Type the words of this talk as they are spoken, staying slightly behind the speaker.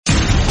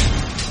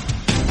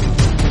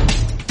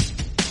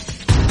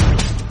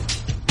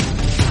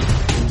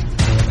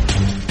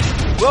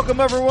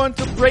Welcome, everyone,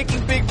 to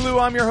Breaking Big Blue.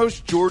 I'm your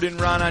host, Jordan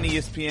Ron on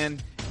ESPN,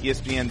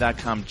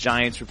 ESPN.com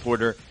Giants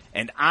reporter,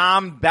 and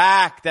I'm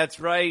back. That's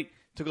right.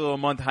 Took a little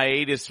month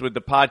hiatus with the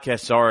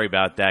podcast. Sorry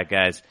about that,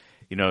 guys.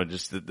 You know,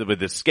 just with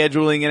the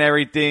scheduling and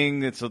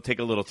everything, it'll take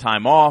a little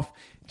time off.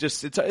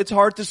 Just it's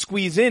hard to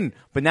squeeze in.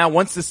 But now,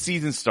 once the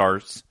season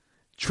starts,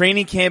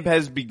 training camp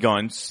has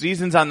begun,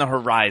 season's on the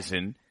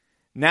horizon.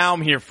 Now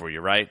I'm here for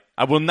you, right?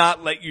 I will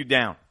not let you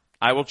down.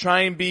 I will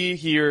try and be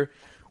here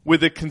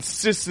with a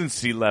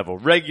consistency level,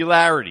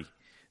 regularity.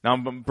 Now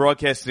I'm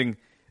broadcasting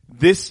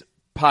this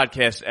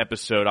podcast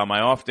episode on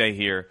my off day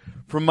here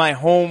from my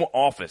home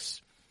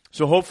office.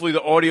 So hopefully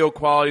the audio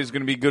quality is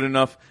going to be good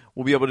enough.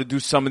 We'll be able to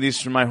do some of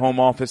these from my home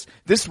office.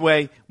 This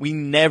way, we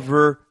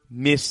never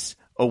miss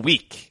a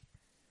week.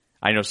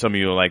 I know some of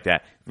you will like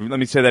that. Let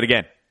me say that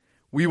again.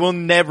 We will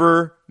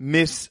never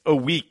miss a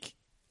week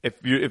if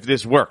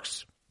this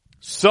works.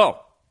 So,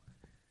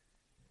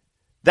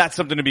 that's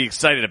something to be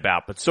excited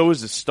about, but so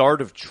is the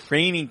start of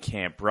training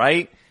camp,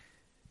 right?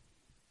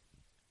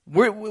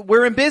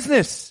 We're in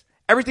business.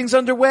 Everything's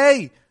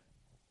underway.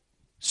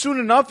 Soon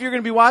enough, you're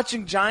going to be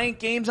watching Giant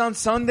games on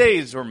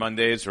Sundays or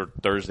Mondays or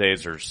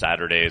Thursdays or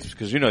Saturdays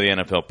because you know the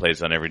NFL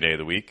plays on every day of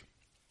the week.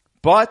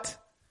 But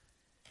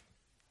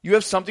you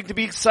have something to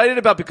be excited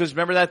about because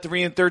remember that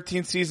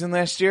 3-13 season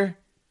last year?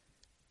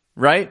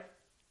 Right?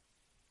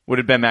 What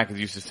did Ben McAdoo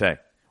used to say?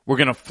 We're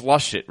going to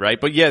flush it,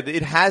 right? But yeah,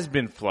 it has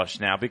been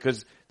flushed now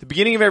because the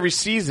beginning of every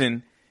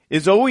season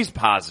is always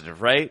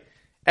positive, right?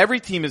 Every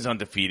team is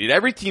undefeated.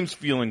 Every team's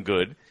feeling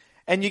good.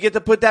 And you get to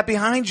put that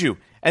behind you.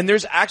 And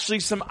there's actually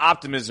some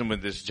optimism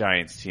with this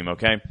Giants team,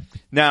 okay?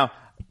 Now,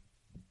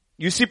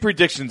 you see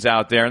predictions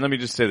out there, and let me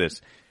just say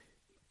this.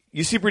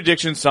 You see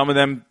predictions, some of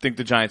them think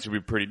the Giants will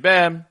be pretty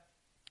bad.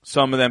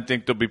 Some of them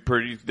think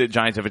the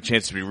Giants have a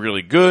chance to be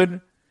really good.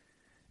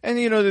 And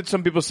you know that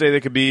some people say they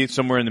could be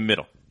somewhere in the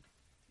middle.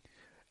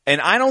 And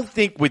I don't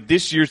think with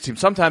this year's team,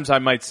 sometimes I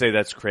might say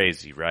that's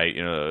crazy, right?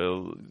 You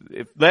know,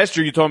 if last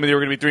year you told me they were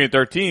going to be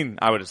 3-13,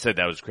 I would have said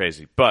that was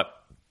crazy. But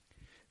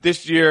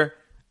this year,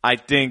 I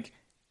think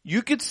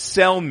you could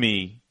sell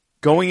me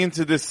going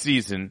into this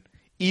season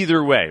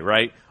either way,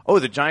 right? Oh,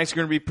 the Giants are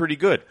going to be pretty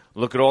good.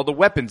 Look at all the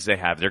weapons they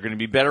have. They're going to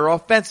be better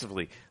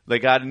offensively. They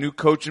got a new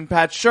coach in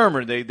Pat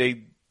Shurmur.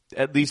 They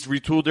at least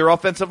retooled their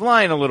offensive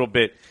line a little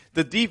bit.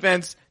 The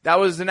defense, that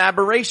was an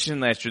aberration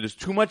last year. There's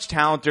too much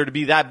talent there to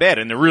be that bad.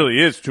 And there really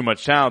is too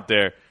much talent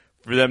there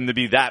for them to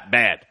be that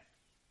bad.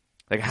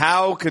 Like,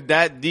 how could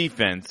that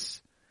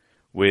defense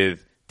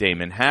with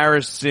Damon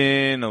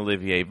Harrison,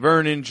 Olivier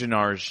Vernon,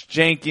 Janoris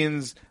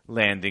Jenkins,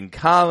 Landon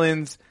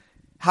Collins,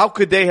 how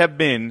could they have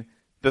been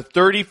the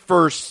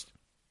 31st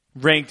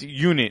ranked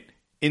unit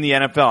in the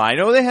NFL? I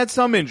know they had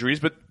some injuries,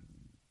 but,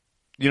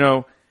 you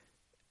know,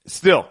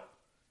 still,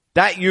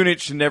 that unit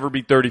should never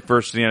be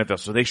 31st in the NFL,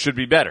 so they should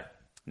be better.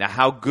 Now,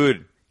 how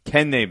good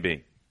can they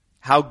be?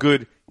 How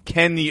good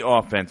can the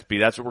offense be?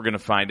 That's what we're going to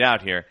find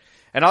out here.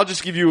 And I'll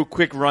just give you a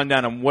quick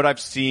rundown on what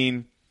I've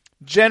seen.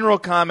 General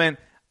comment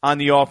on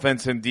the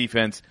offense and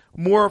defense.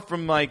 More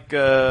from like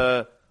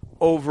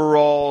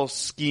overall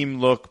scheme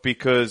look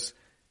because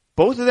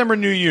both of them are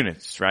new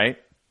units, right?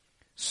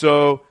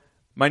 So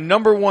my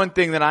number one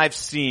thing that I've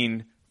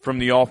seen from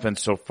the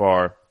offense so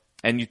far,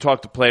 and you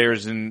talk to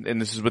players and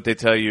this is what they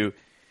tell you,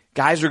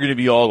 guys are going to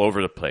be all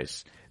over the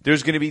place.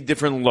 There's going to be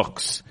different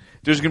looks.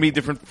 There's going to be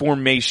different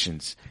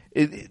formations.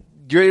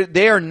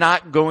 They are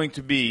not going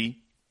to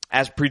be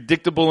as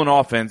predictable in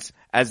offense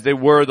as they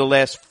were the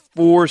last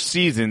 4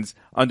 seasons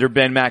under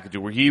Ben McAdoo,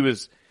 where he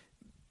was,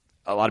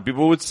 a lot of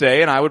people would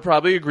say, and I would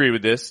probably agree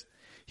with this,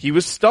 he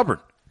was stubborn.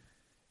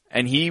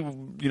 And he,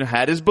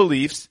 had his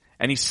beliefs,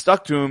 and he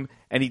stuck to them,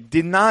 and he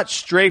did not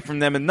stray from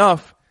them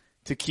enough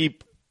to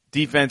keep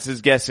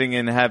defenses guessing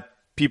and have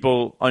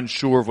people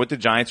unsure of what the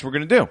Giants were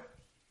going to do.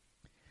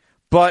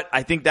 But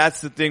I think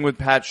that's the thing with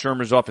Pat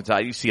Shurmur's offense.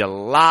 You see a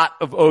lot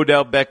of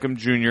Odell Beckham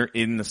Jr.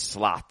 in the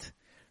slot,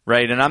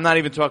 right? And I'm not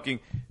even talking,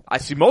 I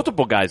see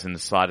multiple guys in the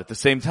slot at the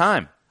same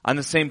time, on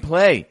the same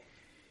play.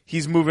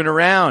 He's moving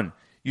around.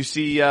 You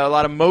see a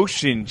lot of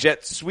motion,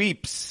 jet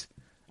sweeps.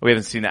 We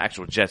haven't seen the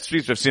actual jet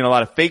sweeps. We've seen a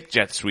lot of fake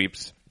jet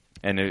sweeps.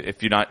 And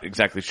if you're not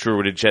exactly sure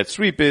what a jet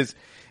sweep is,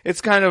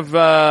 it's kind of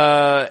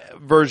a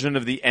version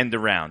of the end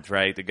around,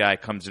 right? The guy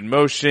comes in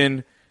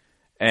motion,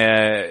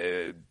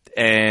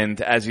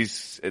 and as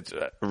it's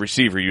a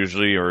receiver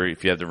usually, or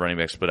if you have the running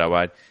back split out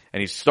wide,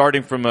 and he's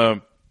starting from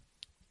a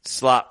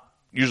slot,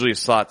 usually a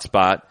slot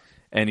spot,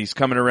 and he's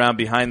coming around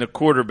behind the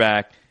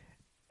quarterback,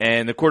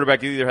 and the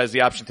quarterback either has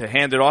the option to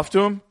hand it off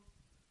to him,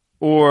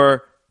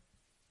 or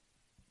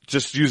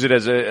just use it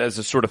as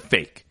a sort of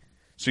fake.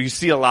 So you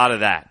see a lot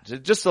of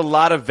that. Just a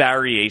lot of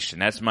variation.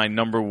 That's my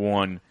number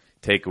one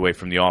takeaway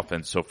from the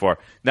offense so far.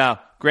 Now,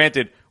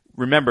 granted,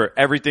 remember,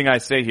 everything I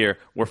say here,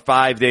 we're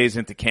 5 days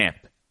into camp.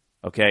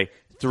 Okay?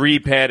 3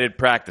 padded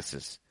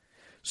practices.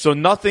 So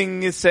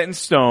nothing is set in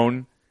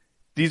stone.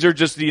 These are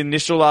just the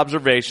initial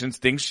observations.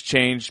 Things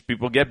change.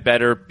 People get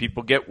better.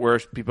 People get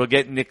worse. People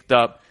get nicked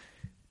up.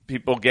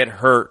 People get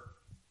hurt.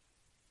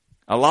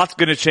 A lot's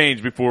going to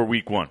change before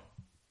week 1.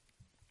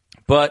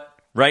 But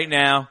right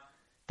now,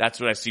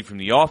 that's what I see from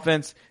the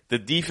offense. The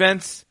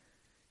defense,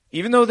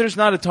 even though there's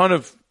not a ton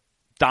of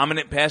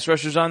dominant pass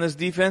rushers on this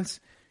defense,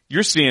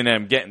 you're seeing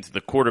them getting to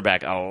the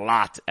quarterback a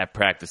lot at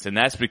practice, and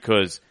that's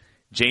because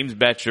James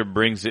Bettcher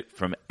brings it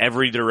from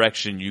every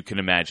direction you can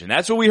imagine.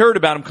 That's what we heard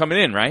about him coming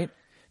in, right?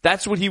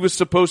 That's what he was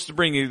supposed to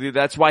bring.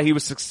 That's why he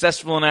was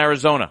successful in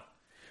Arizona.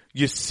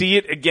 You see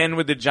it again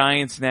with the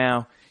Giants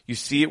now. You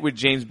see it with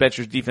James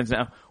Bettcher's defense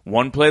now.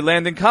 One play,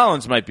 Landon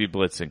Collins might be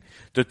blitzing.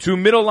 The two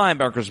middle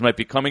linebackers might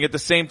be coming at the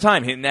same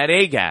time, hitting that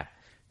A-gap.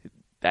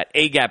 That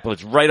A-gap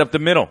blitz right up the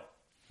middle.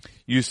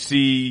 You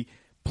see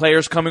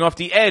players coming off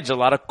the edge, a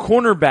lot of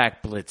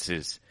cornerback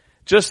blitzes.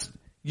 Just,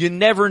 you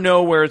never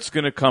know where it's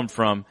going to come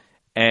from.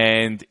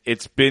 And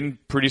it's been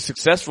pretty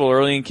successful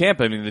early in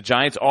camp. I mean, the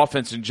Giants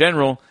offense in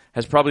general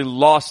has probably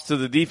lost to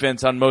the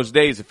defense on most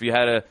days if you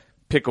had to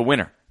pick a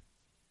winner.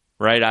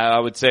 Right? I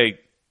would say,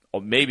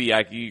 or maybe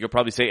you could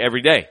probably say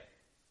every day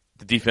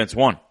the defense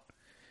won.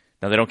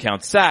 Now they don't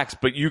count sacks,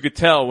 but you could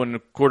tell when the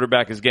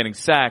quarterback is getting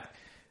sacked,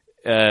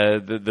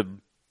 the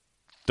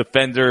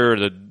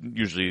defender,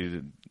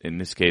 usually in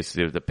this case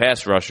the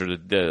pass rusher,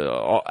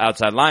 the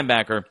outside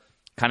linebacker,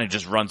 kind of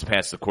just runs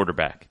past the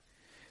quarterback.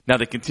 Now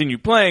they continue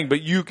playing,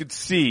 but you could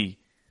see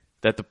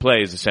that the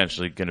play is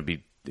essentially going to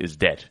is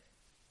dead.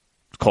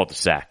 It's called the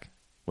sack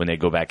when they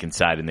go back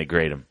inside and they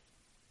grade them.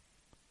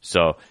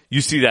 So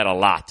you see that a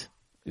lot,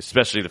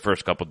 especially the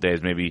first couple of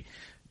days. Maybe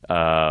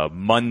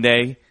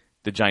Monday,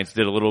 the Giants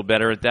did a little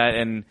better at that.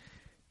 And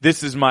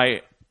this is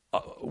my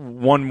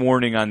one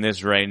warning on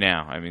this right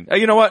now. I mean,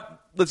 you know what?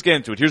 Let's get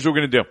into it. Here's what we're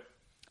going to do.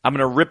 I'm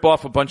going to rip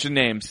off a bunch of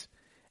names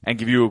and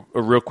give you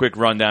a real quick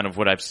rundown of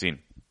what I've seen.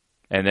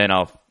 And then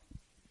I'll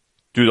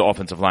do the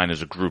offensive line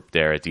as a group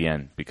there at the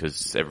end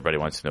because everybody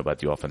wants to know about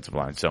the offensive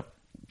line. So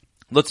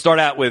let's start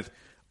out with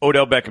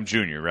Odell Beckham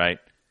Jr., right?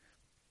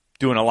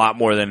 Doing a lot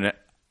more than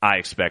I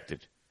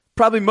expected.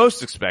 Probably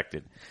most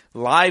expected.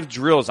 Live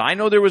drills. I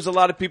know there was a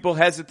lot of people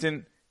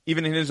hesitant,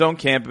 even in his own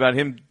camp, about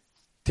him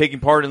taking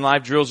part in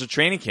live drills at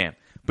training camp.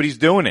 But he's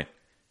doing it.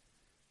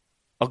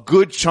 A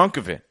good chunk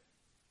of it.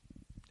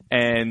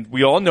 And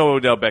we all know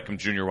Odell Beckham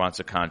Jr. wants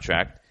a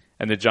contract.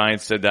 And the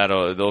Giants said that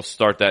they'll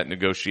start that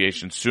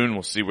negotiation soon.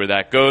 We'll see where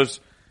that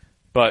goes.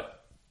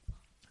 But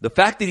the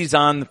fact that he's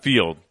on the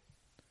field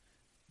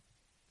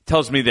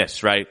tells me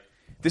this, right?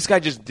 This guy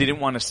just didn't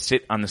want to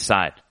sit on the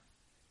side.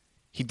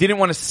 He didn't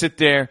want to sit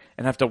there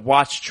and have to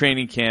watch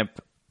training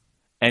camp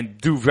and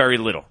do very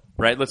little,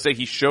 right? Let's say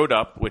he showed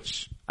up,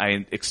 which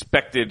I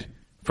expected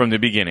from the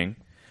beginning,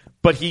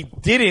 but he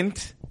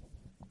didn't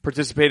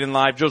participate in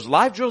live drills.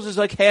 Live drills is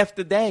like half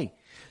the day.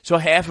 So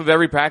half of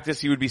every practice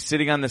he would be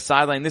sitting on the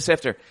sideline. This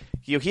after,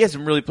 he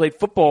hasn't really played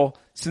football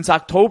since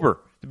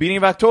October, the beginning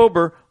of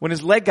October when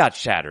his leg got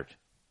shattered.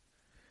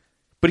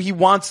 But he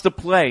wants to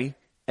play,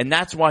 and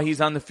that's why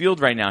he's on the field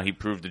right now. He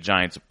proved the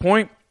Giants a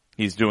point.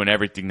 He's doing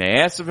everything they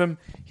asked of him.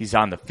 He's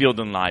on the field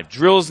in live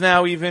drills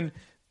now even.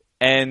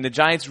 And the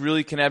Giants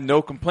really can have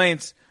no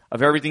complaints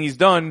of everything he's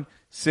done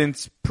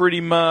since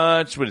pretty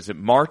much,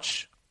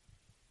 March?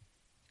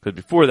 Because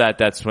before that,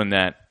 that's when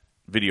that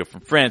video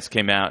from France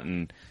came out,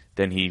 and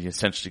then he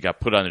essentially got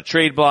put on a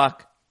trade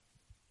block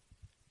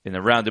in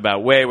a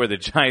roundabout way where the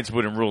Giants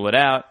wouldn't rule it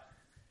out.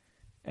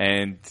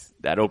 And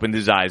that opened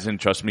his eyes, and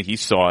trust me, he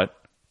saw it.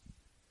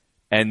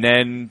 And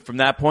then from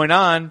that point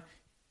on,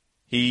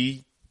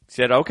 he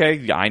said,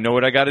 okay, I know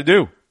what I got to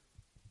do.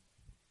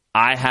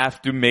 I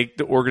have to make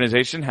the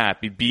organization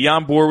happy, be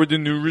on board with the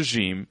new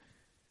regime,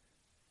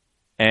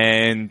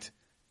 and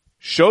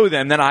show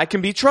them that I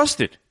can be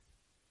trusted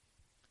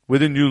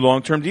with a new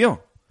long-term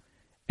deal.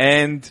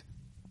 And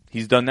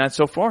he's done that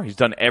so far. He's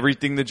done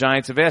everything the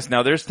Giants have asked.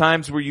 Now, there's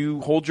times where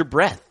you hold your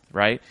breath,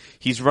 right?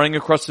 He's running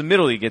across the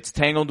middle. He gets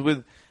tangled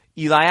with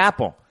Eli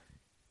Apple.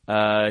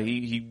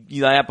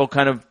 Eli Apple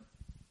kind of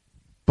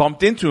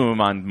bumped into him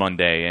on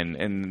Monday,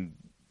 and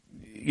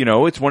you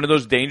know, it's one of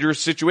those dangerous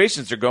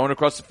situations. They're going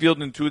across the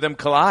field and two of them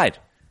collide.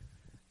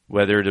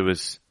 Whether there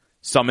was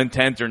some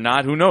intent or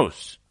not, who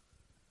knows?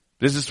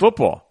 This is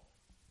football.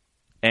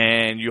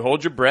 And you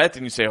hold your breath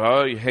and you say,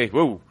 oh, hey,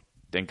 whoa,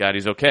 thank God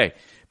he's okay.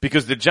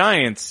 Because the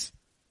Giants,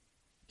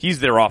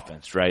 he's their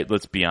offense, right?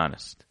 Let's be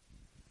honest.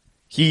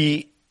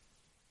 His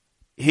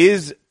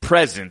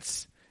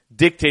presence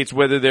dictates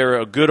whether they're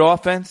a good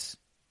offense,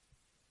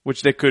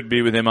 which they could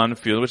be with him on the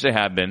field, which they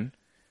have been,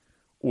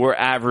 or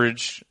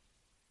average,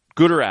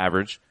 good or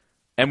average.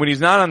 And when he's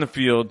not on the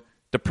field,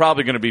 they're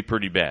probably going to be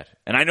pretty bad.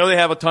 And I know they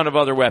have a ton of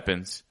other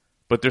weapons,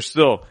 but they're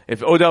still,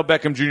 if Odell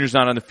Beckham Jr. is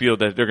not on the field,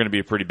 they're going to be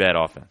a pretty bad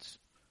offense.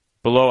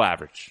 Below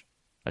average.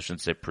 I shouldn't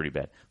say pretty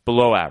bad.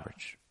 Below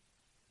average.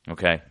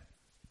 Okay?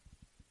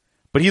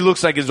 But he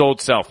looks like his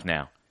old self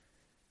now.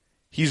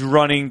 He's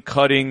running,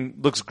 cutting,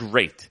 looks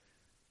great.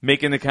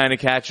 Making the kind of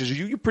catches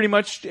you pretty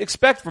much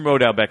expect from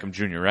Odell Beckham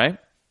Jr., right?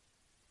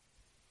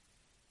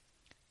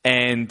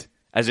 And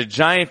as a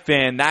Giant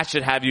fan, that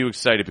should have you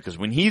excited because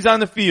when he's on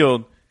the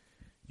field,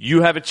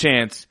 you have a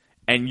chance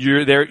and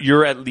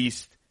you're at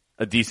least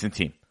a decent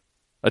team.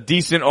 A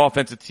decent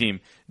offensive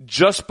team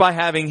just by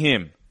having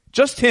him.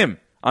 Just him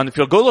on the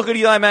field. Go look at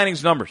Eli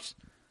Manning's numbers.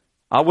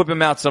 I'll whip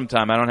him out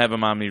sometime. I don't have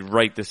him on me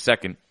right this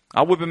second.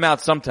 I'll whip him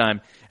out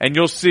sometime, and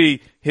you'll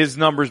see his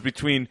numbers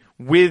between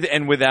with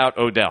and without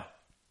Odell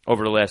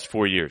over the last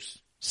 4 years.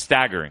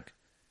 Staggering.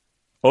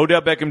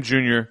 Odell Beckham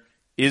Jr.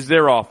 is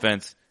their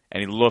offense,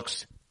 and he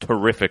looks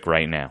terrific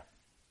right now.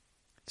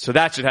 So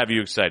that should have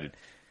you excited.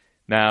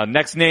 Now,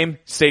 next name,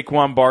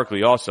 Saquon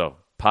Barkley. Also,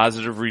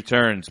 positive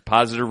returns,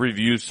 positive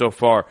reviews so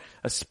far,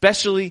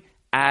 especially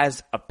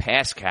as a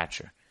pass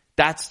catcher.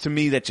 That's, to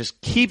me, that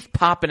just keeps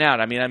popping out.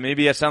 I mean,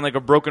 maybe I sound like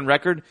a broken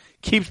record.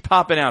 Keeps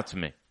popping out to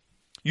me.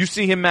 You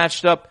see him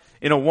matched up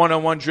in a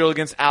one-on-one drill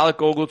against Alec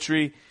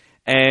Ogletree,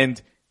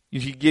 and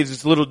he gives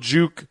this little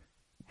juke,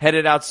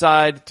 headed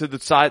outside to the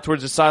side,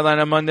 towards the sideline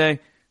on Monday.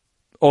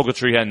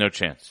 Ogletree had no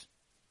chance.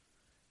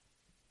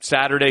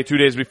 Saturday, 2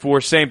 days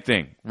before, same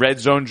thing. Red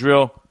zone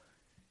drill.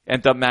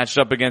 Ended up matched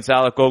up against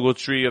Alec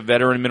Ogletree, a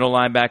veteran middle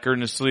linebacker in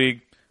this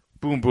league.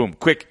 Boom, boom.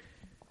 Quick.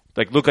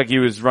 Looked like he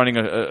was running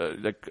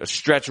a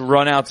stretch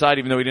run outside,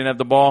 even though he didn't have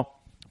the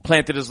ball.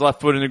 Planted his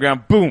left foot in the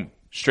ground. Boom.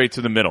 Straight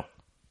to the middle.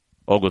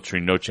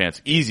 Ogletree, no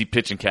chance. Easy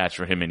pitch and catch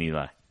for him and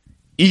Eli.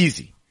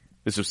 Easy.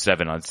 This was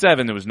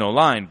 7-on-7. There was no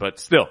line, but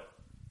still.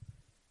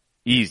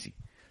 Easy.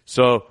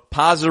 So,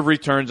 positive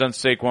returns on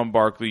Saquon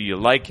Barkley. You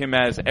like him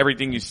as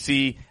everything you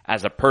see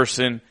as a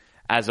person,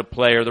 as a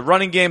player. The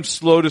running game,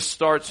 slow to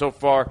start so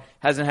far.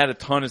 Hasn't had a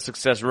ton of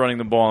success running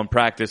the ball in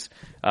practice.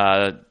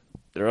 There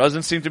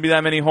doesn't seem to be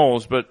that many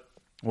holes, but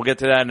we'll get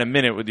to that in a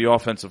minute with the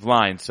offensive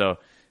line. So,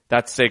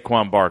 that's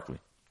Saquon Barkley,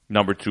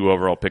 number 2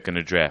 overall pick in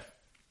the draft.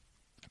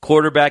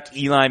 Quarterback,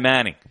 Eli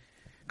Manning.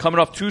 Coming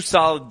off 2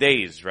 solid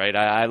days, right?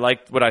 I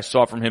liked what I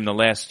saw from him the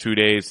last 2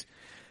 days.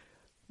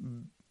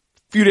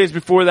 Few days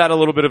before that, a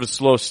little bit of a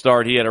slow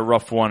start. He had a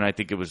rough one. I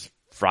think it was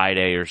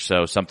Friday or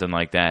so, something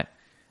like that.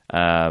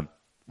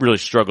 Really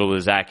struggled with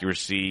his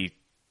accuracy.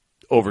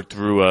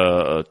 Overthrew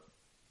a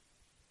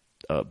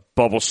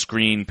bubble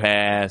screen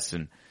pass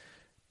and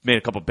made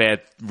a couple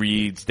bad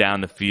reads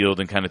down the field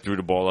and kind of threw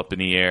the ball up in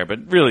the air.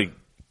 But really,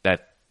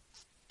 that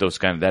is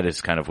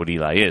kind of what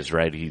Eli is,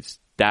 right?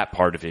 That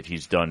part of it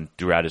he's done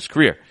throughout his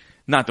career.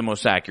 Not the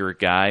most accurate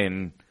guy,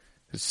 and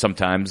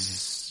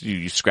sometimes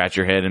you scratch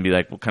your head and be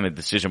like, what kind of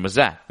decision was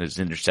that? His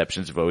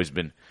interceptions have always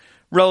been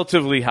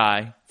relatively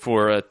high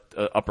for a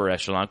upper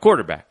echelon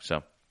quarterback.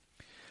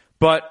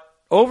 But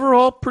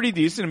overall, pretty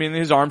decent. I mean,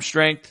 his arm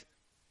strength,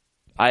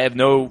 I have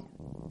no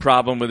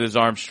problem with his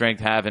arm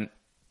strength. Haven't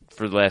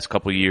for the last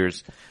couple of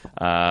years.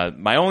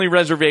 My only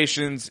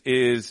reservations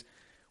is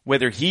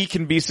whether he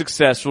can be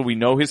successful. We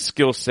know his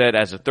skill set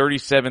as a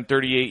 37,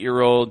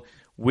 38-year-old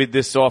with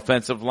this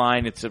offensive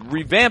line. It's a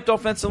revamped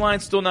offensive line,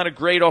 still not a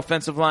great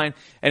offensive line.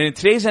 And in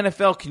today's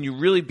NFL, can you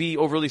really be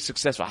overly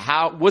successful?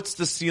 What's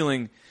the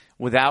ceiling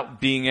without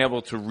being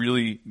able to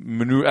really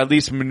at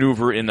least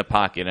maneuver in the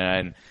pocket?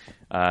 And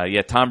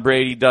Tom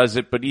Brady does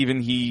it, but even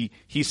he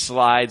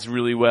slides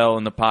really well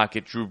in the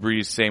pocket. Drew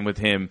Brees, same with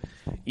him.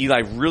 Eli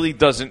really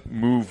doesn't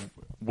move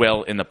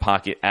well in the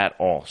pocket at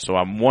all. So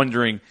I'm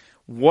wondering,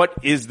 what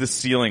is the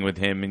ceiling with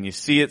him? And you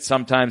see it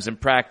sometimes in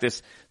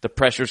practice. The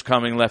pressure's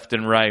coming left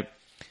and right.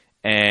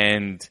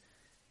 And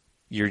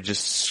you're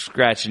just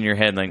scratching your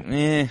head like,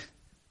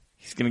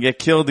 he's going to get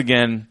killed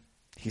again.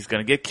 He's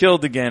going to get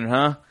killed again,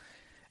 huh?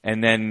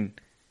 And then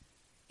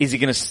is he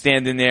going to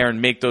stand in there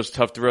and make those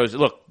tough throws?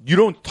 Look, you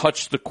don't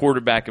touch the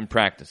quarterback in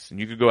practice. And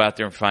you could go out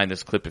there and find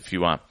this clip if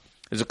you want.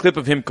 There's a clip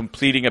of him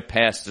completing a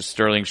pass to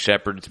Sterling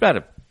Shepard. It's about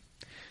a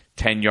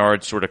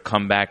 10-yard sort of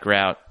comeback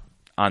route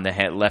on the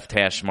left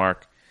hash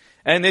mark.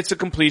 And it's a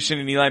completion,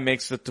 and Eli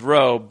makes the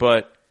throw.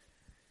 But,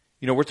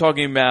 we're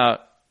talking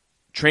about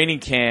training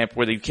camp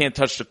where you can't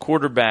touch the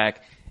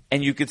quarterback,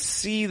 and you could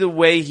see the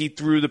way he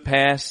threw the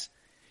pass.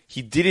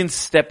 He didn't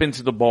step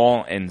into the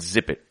ball and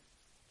zip it.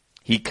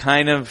 He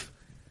kind of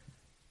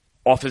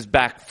off his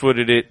back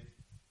footed it,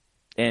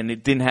 and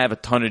it didn't have a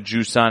ton of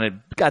juice on it.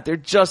 Got there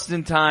just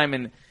in time,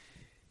 and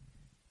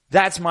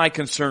that's my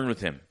concern with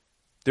him.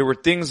 There were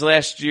things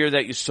last year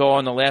that you saw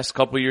in the last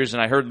couple of years,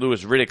 and I heard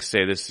Louis Riddick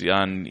say this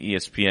on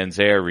ESPN's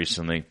air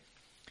recently.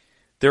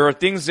 There are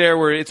things there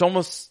where it's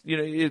almost,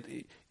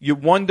 you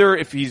wonder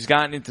if he's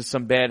gotten into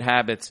some bad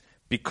habits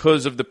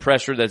because of the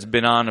pressure that's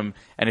been on him,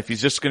 and if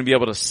he's just going to be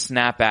able to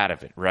snap out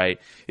of it, right?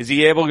 Is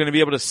he going to be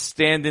able to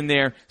stand in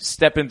there,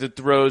 step into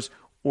throws,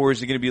 or is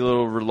he going to be a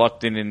little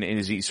reluctant, and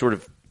is he sort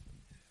of,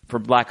 for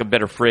lack of a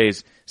better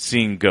phrase,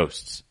 seeing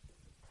ghosts?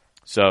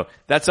 So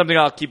that's something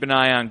I'll keep an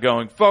eye on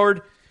going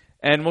forward,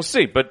 and we'll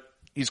see. But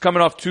he's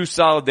coming off 2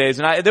 solid days,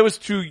 and there was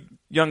 2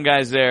 young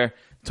guys there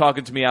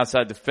talking to me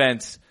outside the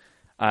fence.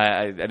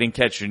 I didn't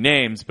catch your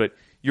names, but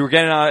you were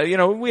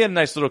getting, we had a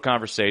nice little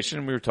conversation,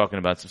 and we were talking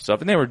about some stuff,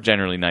 and they were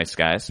generally nice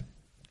guys.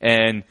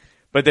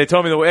 But they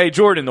told me, hey,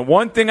 Jordan, the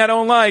one thing I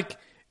don't like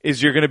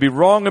is you're going to be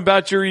wrong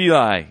about your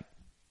Eli,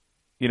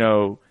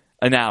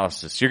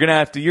 analysis. You're going to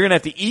have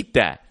to eat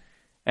that.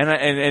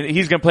 And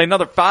he's going to play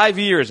another 5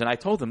 years. And I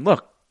told him,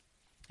 look,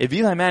 if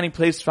Eli Manning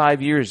plays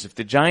 5 years, if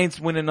the Giants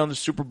win another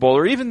Super Bowl,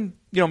 or even,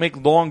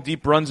 make long,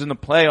 deep runs in the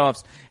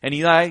playoffs, and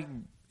Eli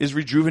is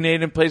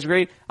rejuvenated and plays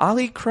great, I'll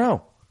eat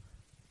crow.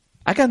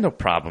 I got no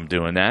problem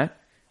doing that.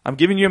 I'm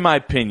giving you my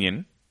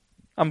opinion.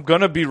 I'm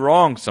going to be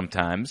wrong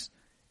sometimes.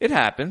 It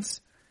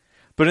happens.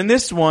 But in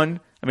this one,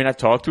 I mean, I've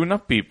talked to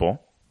enough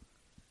people,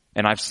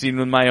 and I've seen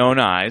with my own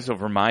eyes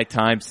over my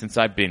time since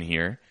I've been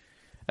here,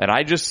 that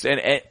I just,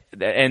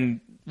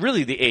 and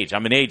really the age,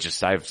 I'm an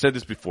ageist. I've said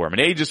this before. I'm an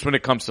ageist when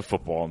it comes to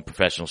football and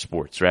professional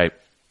sports, right?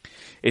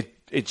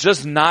 It's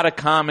just not a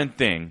common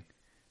thing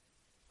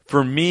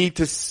for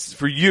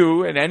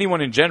you and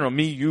anyone in general,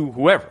 me, you,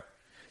 whoever,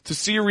 to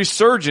see a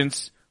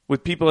resurgence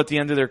with people at the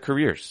end of their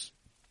careers.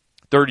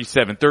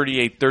 37,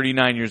 38,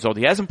 39 years old.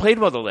 He hasn't played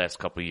well the last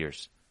couple of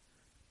years.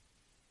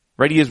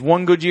 Right? He has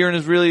one good year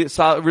and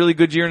really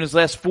good year in his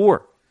last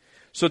 4.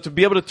 So to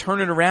be able to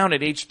turn it around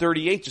at age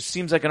 38 just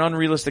seems like an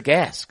unrealistic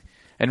ask,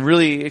 and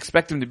really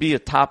expect him to be a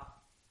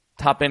top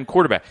end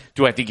quarterback.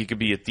 Do I think he could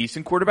be a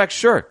decent quarterback?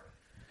 Sure.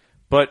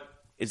 But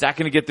is that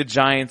going to get the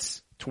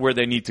Giants to where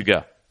they need to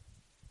go?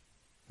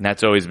 And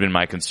that's always been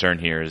my concern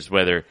here, is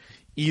whether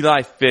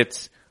Eli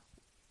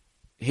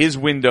his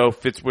window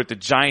fits what the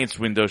Giants'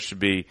 window should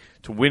be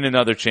to win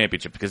another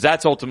championship, because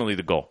that's ultimately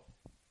the goal.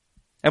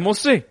 And we'll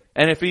see.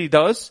 And if he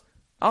does,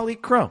 I'll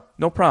eat crow.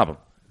 No problem.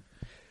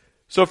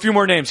 So a few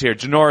more names here.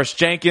 Janoris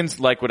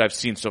Jenkins, like what I've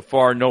seen so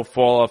far, no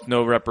fall off,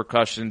 no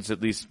repercussions,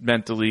 at least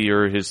mentally,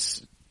 or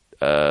his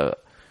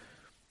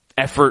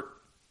effort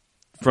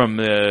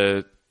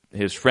from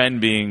his friend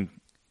being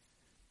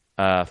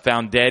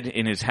found dead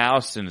in his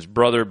house and his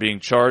brother being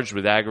charged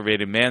with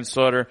aggravated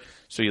manslaughter.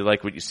 So you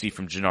like what you see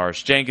from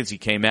Janoris Jenkins. He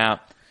came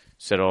out,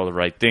 said all the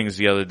right things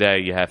the other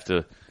day.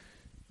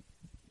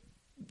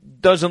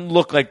 Doesn't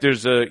look like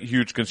there's a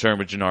huge concern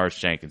with Janoris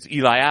Jenkins.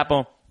 Eli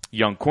Apple,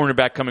 young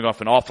cornerback coming off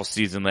an awful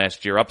season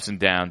last year, ups and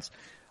downs.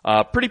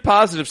 Pretty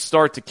positive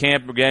start to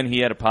camp. Again, he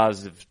had a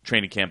positive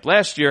training camp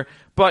last year,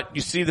 but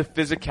you see the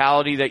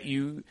physicality that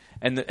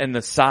and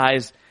the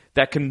size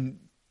that can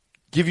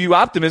give you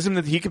optimism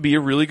that he could be a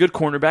really good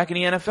cornerback in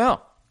the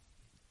NFL.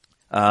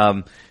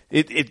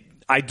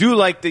 I do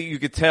like that you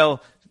could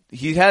tell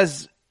he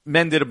has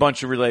mended a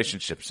bunch of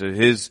relationships. So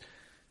his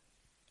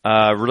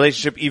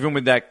relationship, even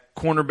with that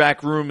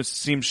cornerback room,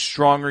 seems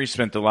stronger. He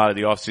spent a lot of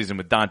the offseason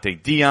with Dante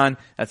Dion.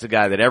 That's a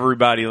guy that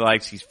everybody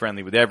likes. He's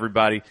friendly with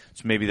everybody.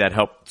 So maybe that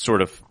helped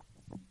sort of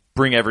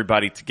bring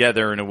everybody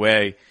together in a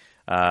way.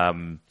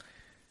 Janoris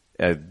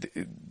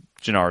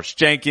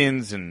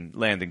Jenkins and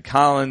Landon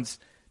Collins,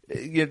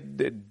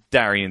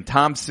 Darian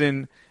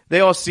Thompson,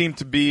 they all seem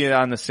to be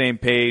on the same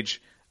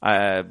page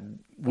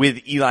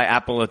with Eli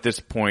Apple at this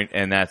point,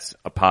 and that's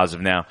a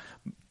positive. Now,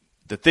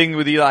 the thing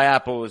with Eli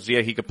Apple is,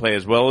 he could play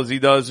as well as he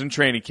does in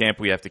training camp.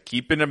 We have to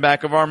keep in the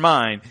back of our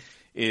mind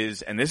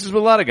and this is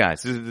with a lot of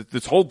guys,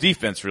 this whole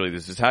defense really,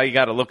 this is how you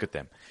got to look at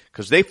them,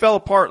 because they fell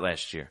apart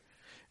last year.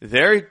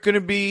 They're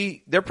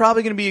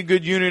probably going to be a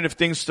good unit if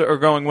things are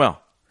going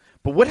well.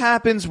 But what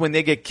happens when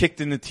they get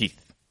kicked in the teeth?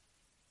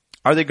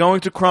 Are they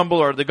going to crumble?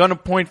 Or are they going to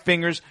point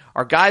fingers?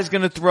 Are guys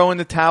going to throw in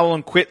the towel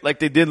and quit like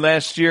they did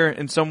last year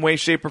in some way,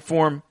 shape, or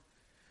form?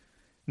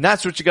 And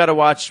that's what you got to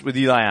watch with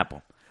Eli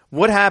Apple.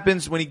 What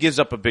happens when he gives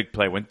up a big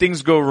play? When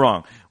things go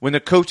wrong? When the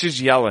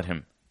coaches yell at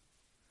him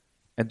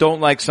and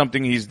don't like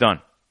something he's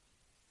done?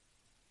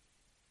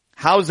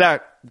 How's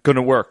that going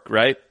to work,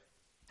 right?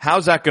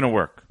 How's that going to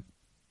work?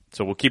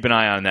 So we'll keep an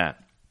eye on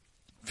that.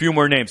 A few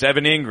more names.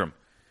 Evan Ingram.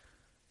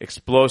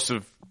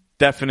 Explosive,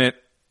 definite,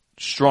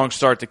 strong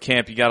start to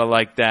camp. You got to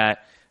like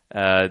that.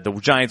 The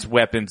Giants'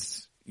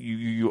 weapons,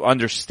 you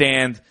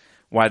understand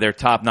why they're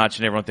top notch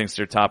and everyone thinks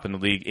they're top in the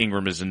league.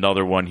 Ingram is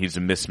another one. He's a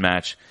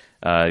mismatch.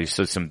 You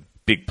saw some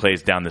big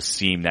plays down the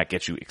seam that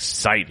gets you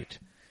excited.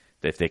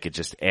 That if they could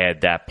just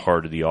add that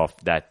part of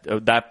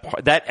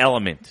that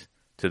element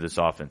to this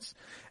offense.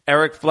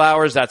 Eric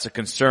Flowers, that's a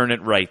concern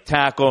at right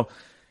tackle.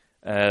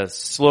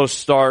 Slow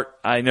start.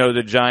 I know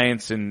the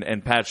Giants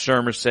and Pat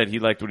Shurmur said he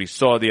liked what he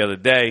saw the other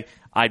day.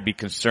 I'd be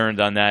concerned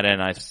on that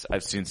end.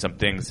 I've seen some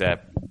things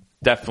that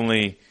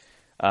definitely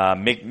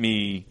make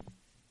me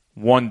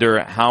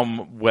wonder how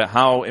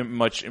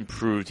much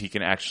improved he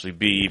can actually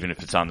be, even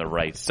if it's on the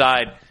right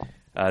side.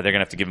 They're going to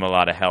have to give him a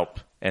lot of help,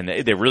 and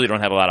they really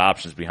don't have a lot of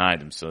options behind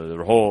him. So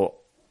the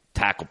whole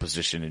tackle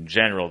position in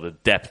general, the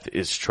depth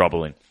is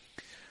troubling.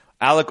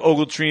 Alec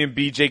Ogletree and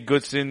B.J.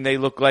 Goodson, they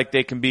look like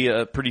they can be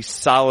a pretty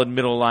solid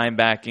middle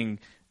linebacking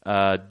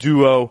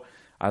duo.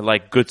 I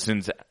like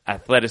Goodson's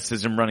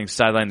athleticism running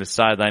sideline to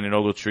sideline, and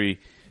Ogletree,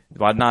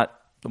 while not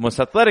the most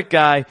athletic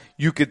guy,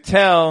 you could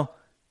tell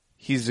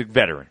he's a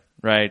veteran,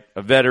 right?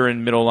 A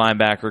veteran middle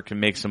linebacker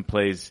can make some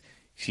plays.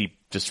 He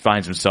just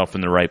finds himself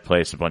in the right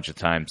place a bunch of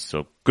times.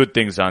 So good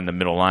things on the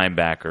middle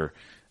linebacker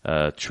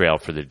trail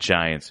for the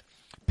Giants.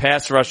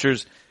 Pass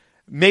rushers.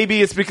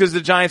 Maybe it's because the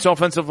Giants'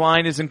 offensive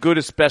line isn't good,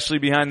 especially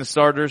behind the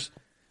starters.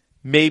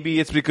 Maybe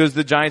it's because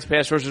the Giants'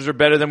 pass rushers are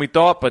better than we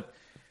thought, but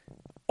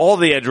all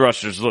the edge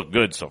rushers look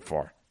good so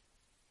far.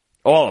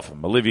 All of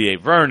them. Olivier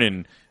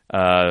Vernon,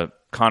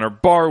 Connor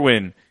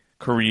Barwin,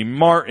 Kareem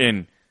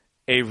Martin,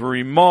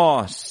 Avery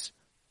Moss,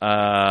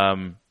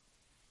 Romeo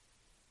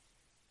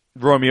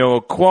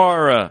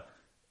Okwara.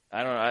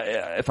 I don't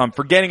know if I'm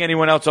forgetting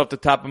anyone else off the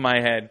top of my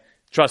head.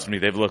 Trust me,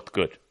 they've looked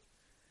good.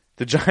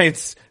 The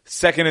Giants'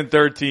 second and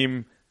third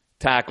team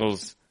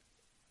tackles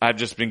have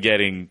just been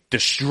getting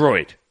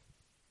destroyed.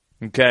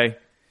 Okay?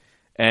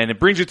 And it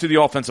brings you to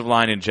the offensive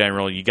line in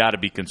general. You got to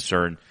be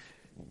concerned.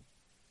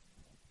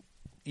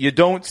 You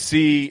don't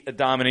see a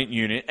dominant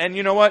unit. And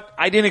you know what?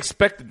 I didn't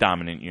expect a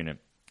dominant unit.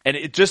 And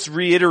it just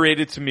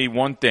reiterated to me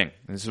one thing.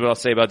 This is what I'll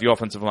say about the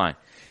offensive line.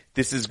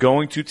 This is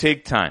going to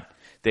take time.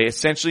 They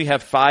essentially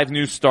have 5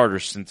 new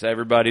starters since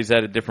everybody's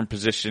at a different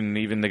position,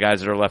 even the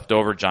guys that are left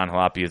over. John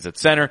Jalapia is at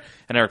center,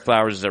 and Eric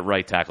Flowers is at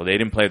right tackle. They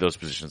didn't play those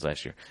positions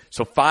last year.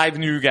 So 5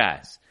 new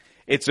guys.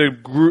 It's a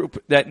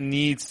group that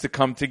needs to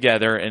come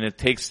together, and it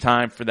takes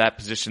time for that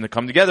position to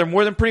come together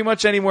more than pretty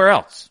much anywhere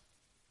else.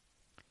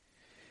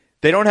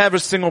 They don't have a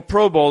single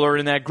Pro Bowler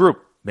in that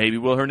group. Maybe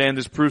Will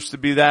Hernandez proves to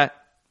be that.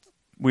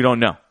 We don't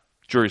know.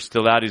 Jury's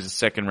still out. He's a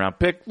second-round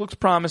pick. Looks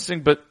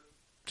promising, but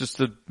just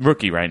a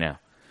rookie right now.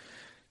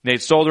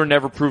 Nate Solder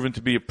never proven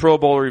to be a Pro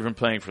Bowler, even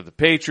playing for the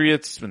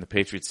Patriots. When the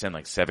Patriots send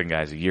like 7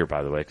 guys a year,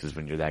 by the way, because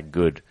when you're that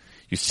good,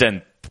 you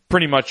send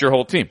pretty much your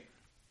whole team.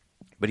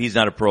 But he's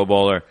not a Pro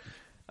Bowler.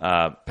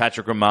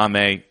 Patrick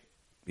Ramame,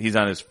 he's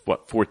on his,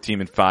 4th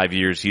team in 5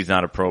 years. He's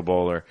not a Pro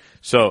Bowler.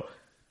 So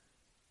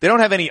they don't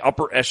have any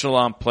upper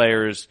echelon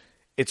players.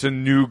 It's a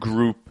new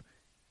group.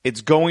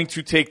 It's going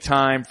to take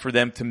time for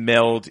them to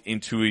meld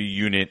into a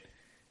unit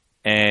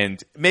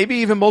and maybe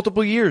even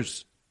multiple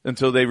years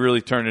until they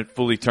really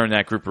fully turn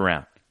that group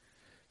around.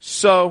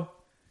 So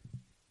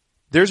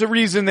there's a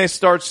reason they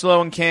start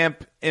slow in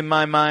camp in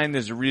my mind.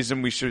 There's a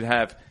reason we should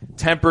have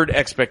tempered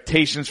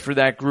expectations for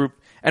that group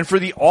and for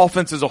the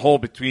offense as a whole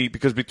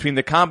because between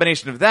the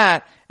combination of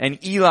that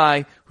and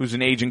Eli, who's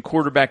an aging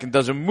quarterback and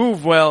doesn't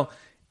move well,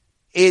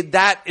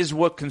 that is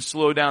what can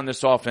slow down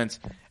this offense.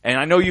 And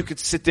I know you could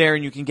sit there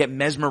and you can get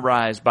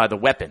mesmerized by the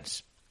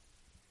weapons,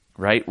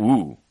 right?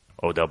 Ooh,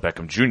 Odell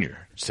Beckham Jr.,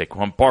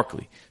 Saquon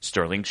Barkley,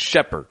 Sterling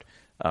Shepard,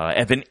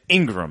 Evan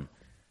Ingram.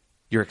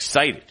 You're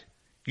excited.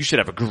 You should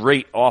have a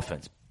great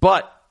offense.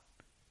 But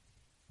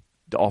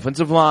the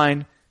offensive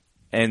line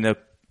and the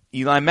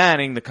Eli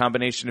Manning, the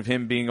combination of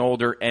him being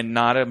older and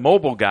not a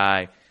mobile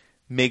guy,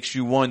 makes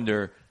you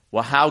wonder,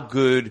 well,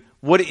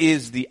 what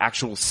is the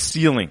actual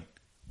ceiling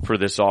for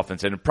this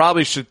offense? And it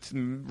probably should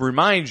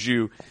remind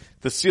you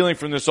the ceiling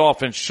from this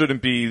offense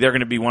shouldn't be they're going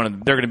to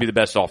be the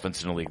best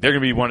offense in the league. They're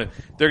going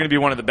to be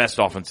one of the best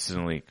offenses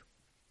in the league.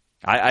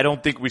 I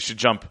don't think we should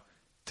jump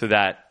to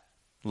that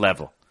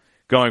level.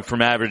 Going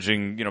from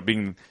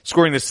averaging,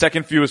 scoring the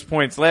second fewest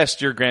points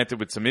last year, granted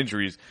with some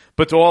injuries,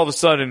 but to all of a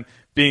sudden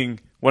being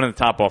one of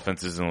the top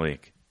offenses in the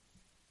league.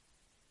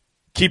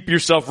 Keep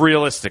yourself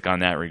realistic on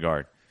that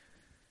regard.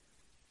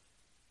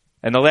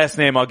 And the last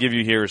name I'll give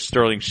you here is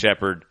Sterling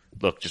Shepard.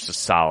 Look, just a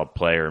solid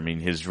player. I mean,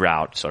 his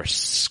routes are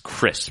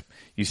crisp.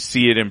 You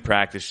see it in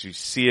practice. You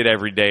see it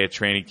every day at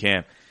training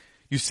camp.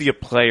 You see a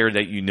player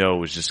that you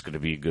know is just going to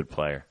be a good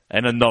player.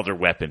 And another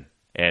weapon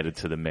added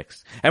to the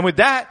mix. And with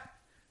that,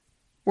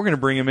 we're going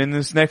to bring him in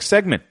this next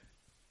segment.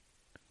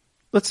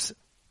 Let's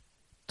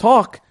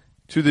talk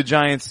to the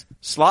Giants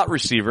slot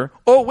receiver.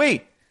 Oh,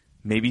 wait.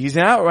 Maybe he's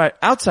an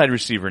outside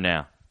receiver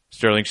now.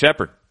 Sterling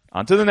Shepard.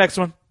 On to the next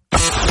one.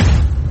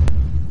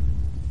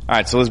 All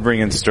right, so let's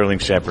bring in Sterling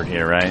Shepard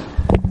here, right?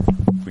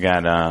 We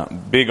got a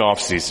big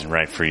off-season,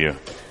 right, for you.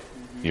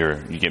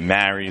 You get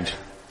married.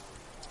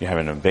 You're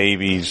having a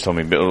baby. You just told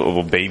me a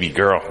little baby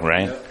girl,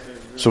 right? Yep.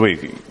 So wait,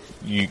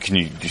 can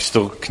you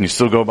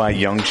still go by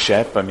Young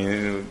Shep? I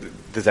mean,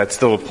 does that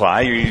still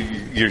apply?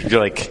 You're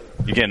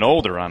getting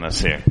older on us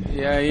here.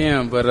 Yeah, I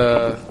am, but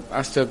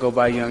I still go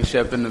by Young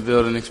Shep in the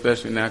building,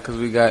 especially now because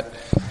we got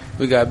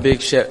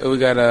Big Shep. We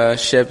got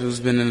Shep who's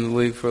been in the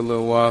league for a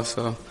little while,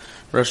 so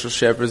Russell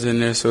Shepard's in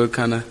there, so it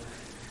kind of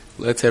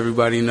lets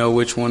everybody know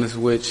which one is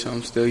which.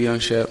 I'm still Young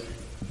Shep.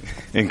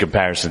 In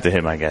comparison to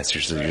him, I guess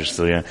you're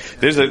still young.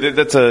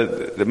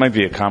 That might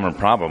be a common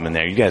problem in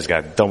there. You guys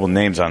got double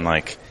names on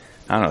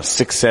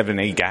 6, 7,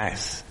 8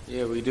 guys.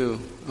 Yeah, we do.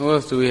 Who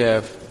else do we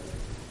have?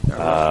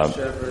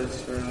 Shepard,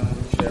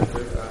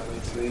 Shepard,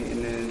 obviously,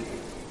 and then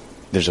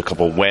there's a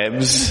couple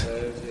Webbs.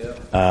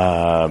 There's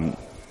a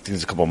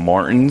couple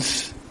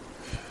Martins.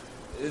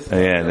 I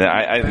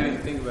didn't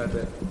think about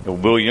that.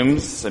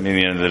 Williams. I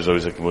mean, there's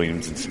always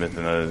Williams and Smith,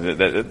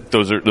 and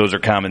those are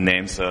common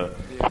names. So,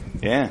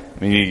 yeah.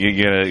 I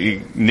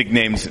mean,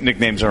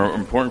 nicknames are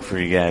important for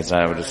you guys,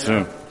 I would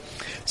assume.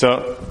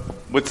 So,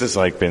 what's this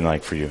been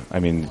like for you? I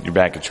mean, you're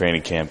back at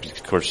training camp. You,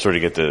 of course, sort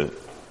of get to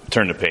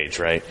turn the page,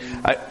 right?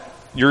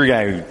 You're a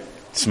guy who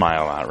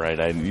smile out,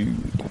 right?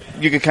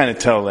 You could kind of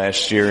tell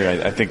last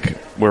year. I think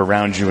we're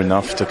around you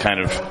enough to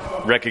kind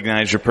of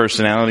recognize your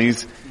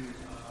personalities.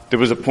 There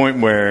was a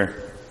point where,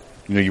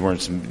 you didn't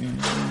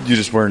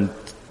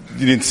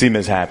seem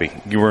as happy.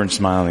 You weren't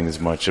smiling as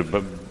much,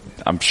 but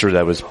I'm sure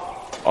that was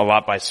a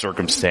lot by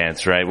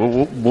circumstance, right?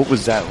 What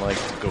was that like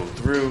to go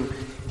through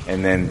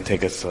and then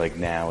take us to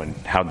now and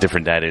how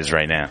different that is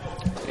right now?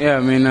 Yeah, I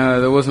mean,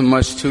 there wasn't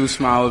much to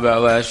smile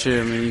about last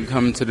year. I mean, you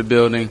come into the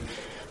building,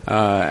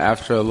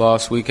 after a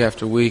loss week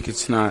after week,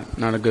 it's not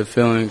a good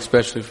feeling,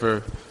 especially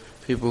for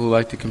people who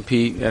like to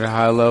compete at a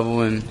high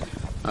level and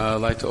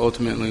like to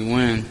ultimately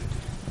win.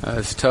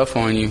 It's tough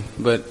on you,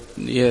 but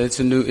yeah, it's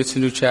a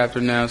new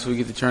chapter now, so we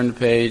get to turn the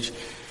page,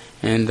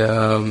 and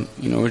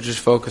we're just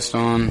focused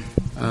on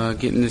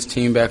getting this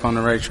team back on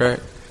the right track.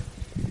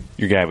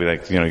 Your guy,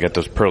 you got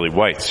those pearly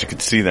whites. You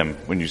could see them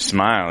when you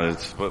smile.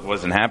 It's what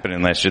wasn't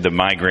happening last year. The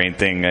migraine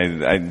thing.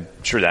 I'm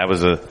sure that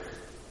was a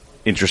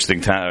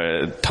interesting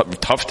time,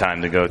 tough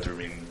time to go through. I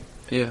mean,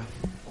 yeah.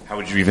 How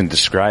would you even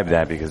describe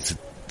that? Because it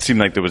seemed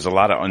like there was a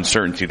lot of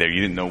uncertainty there.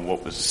 You didn't know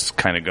what was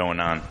kind of going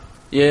on.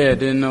 Yeah,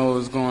 didn't know what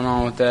was going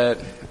on with that.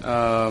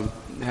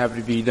 Happy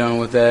to be done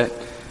with that.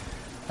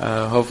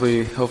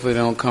 Hopefully they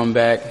don't come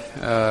back.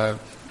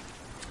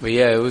 But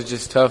yeah, it was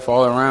just tough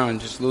all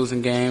around, just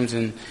losing games,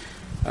 and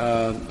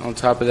on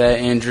top of that,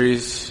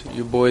 injuries.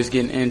 Your boys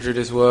getting injured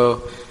as well,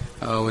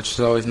 which is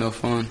always no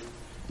fun.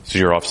 So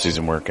your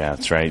off-season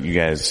workouts, right? You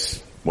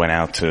guys went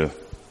out to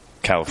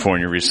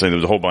California recently. There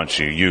was a whole bunch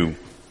of you,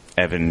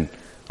 Evan,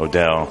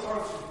 Odell,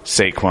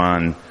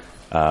 Saquon,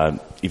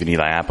 even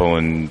Eli Apple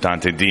and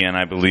Dante Dion,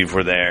 I believe,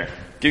 were there.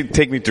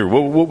 Take me through.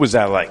 What was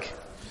that like?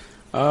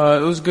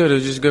 It was good. It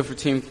was just good for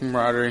team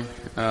camaraderie.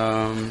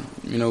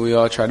 We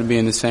all try to be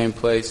in the same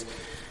place,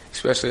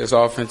 especially as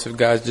offensive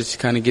guys, just to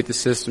kind of get the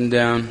system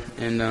down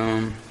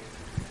and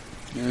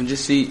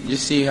just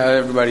see how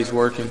everybody's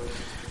working.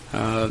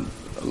 A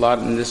lot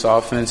in this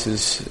offense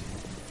is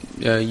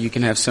you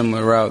can have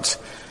similar routes.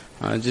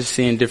 Just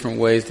seeing different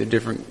ways that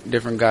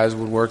different guys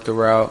would work the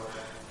route.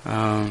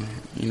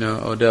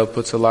 Odell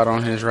puts a lot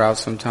on his route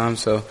sometimes,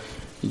 so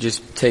you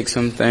just take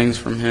some things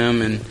from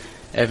him, and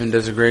Evan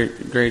does a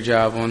great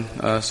job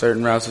on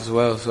certain routes as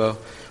well. So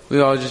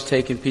we all just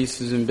taking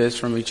pieces and bits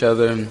from each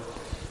other and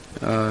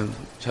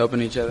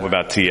helping each other. What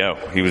about T.O.?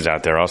 He was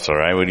out there also,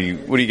 right? What do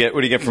you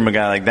get from a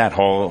guy like that?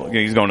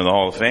 He's going to the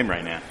Hall of Fame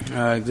right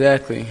now.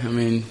 Exactly. I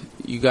mean,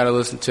 you got to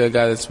listen to a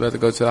guy that's about to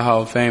go to the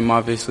Hall of Fame.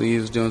 Obviously, he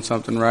was doing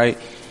something right.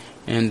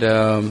 And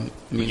did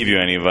he give you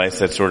any advice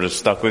that sort of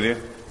stuck with you?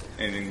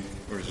 Anything,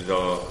 or is it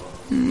all?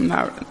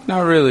 Not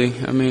really.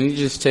 I mean, he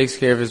just takes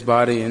care of his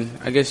body, and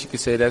I guess you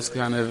could say that's the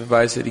kind of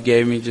advice that he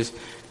gave me, just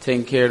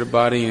taking care of the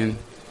body. And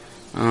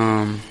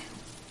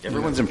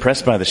everyone's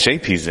impressed by the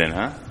shape he's in,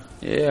 huh?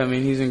 Yeah, I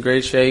mean, he's in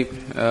great shape.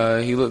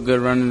 He looked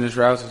good running his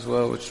routes as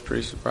well, which is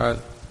pretty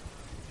surprising.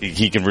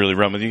 He can really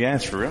run with you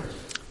guys, for real?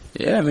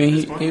 Yeah, I mean,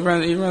 he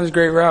runs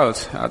great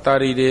routes. I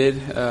thought he did.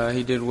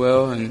 He did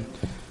well, and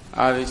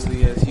obviously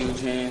he has huge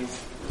hands,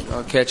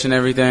 catching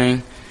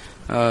everything.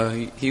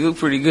 He looked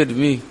pretty good to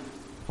me.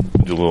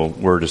 Do a little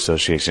word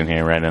association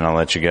here, right, and I'll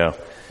let you go.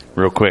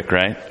 Real quick,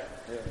 right?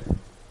 Yeah.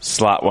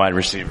 Slot wide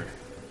receiver.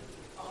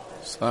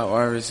 Slot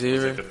wide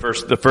receiver.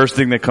 The first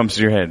thing that comes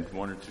to your head.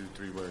 1 or 2,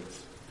 3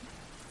 words.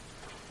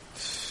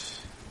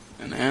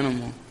 An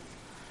animal.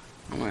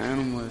 I'm an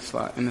animal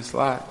in the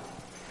slot.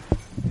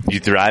 You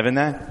thrive in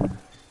that?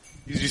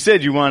 You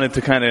said you wanted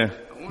to kind of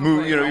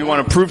move. You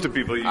want to prove to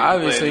people. You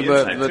obviously,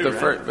 but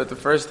the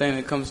first thing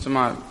that comes to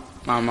my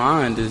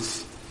mind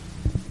is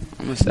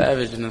I'm a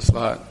savage in the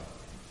slot.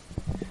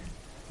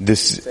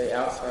 Say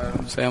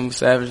outside. Say I'm a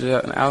savage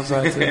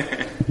outside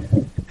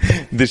too.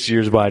 This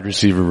year's wide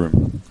receiver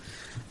room.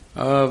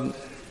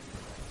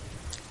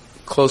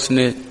 Close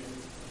knit.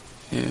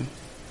 Yeah,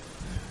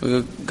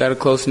 we got a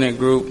close knit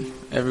group.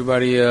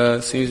 Everybody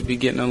seems to be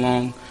getting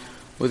along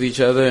with each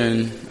other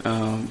and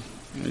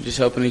just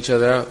helping each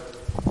other out.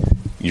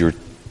 You're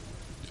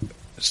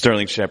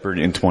Sterling Shepard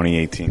in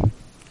 2018.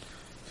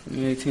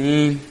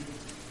 2018.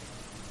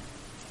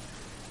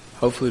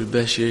 Hopefully the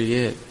best year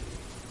yet.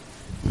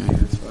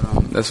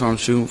 That's what I'm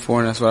shooting for,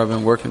 and that's what I've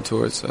been working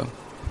towards. So,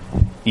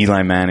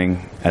 Eli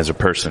Manning as a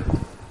person.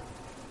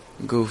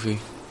 Goofy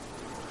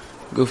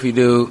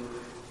dude.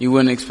 You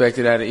wouldn't expect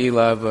it out of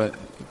Eli, but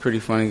pretty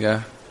funny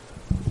guy.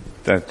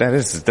 That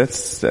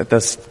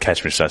does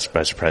catch me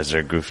by surprise.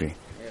 They're goofy,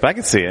 but I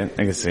can see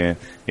it.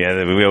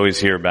 Yeah, we always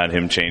hear about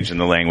him changing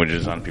the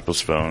languages on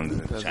people's phones.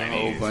 That's Chinese.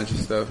 A whole bunch of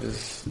stuff.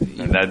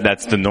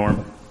 That's the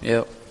norm.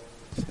 Yep.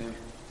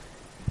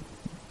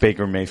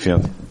 Baker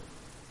Mayfield.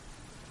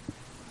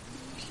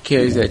 He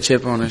carries that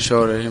chip on his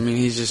shoulder. I mean,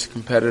 he's just a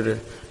competitor.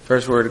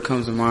 First word that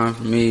comes to mind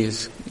for me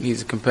is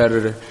he's a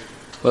competitor.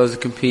 Loves to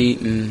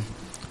compete, and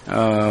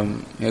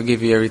he'll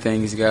give you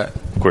everything he's got.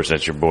 Of course,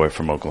 that's your boy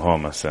from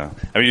Oklahoma. So,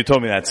 I mean, you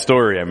told me that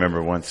story. I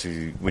remember once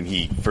when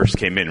he first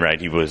came in, right?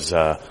 He was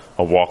a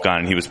walk-on,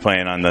 and he was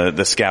playing on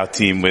the scout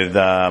team with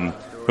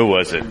who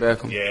was it?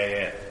 Beckham.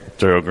 Yeah.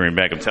 Thorough Green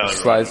Beckham. Tell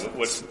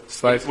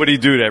Slice. What do you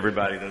do to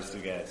everybody? Those two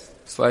guys.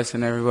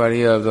 Slicing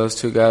everybody up. Those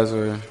two guys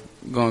were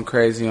going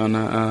crazy on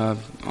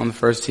the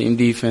first team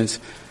defense.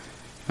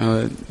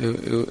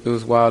 It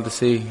was wild to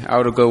see. I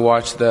would go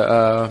watch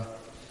the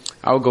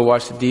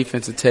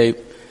defensive tape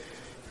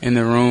in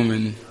the room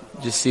and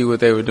just see what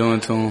they were doing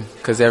to him,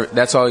 because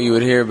that's all you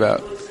would hear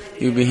about.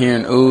 You'd be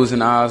hearing oohs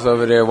and ahs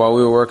over there while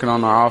we were working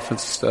on our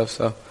offensive stuff.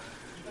 So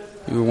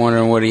you were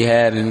wondering what he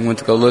had, and went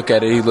to go look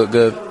at it. He looked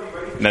good.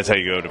 And that's how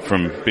you go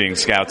from being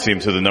scout team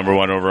to the number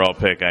 1 overall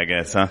pick, I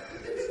guess, huh?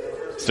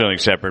 Sterling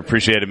Shepard,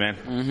 appreciate it,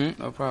 man.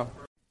 No problem.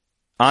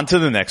 On to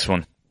the next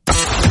one.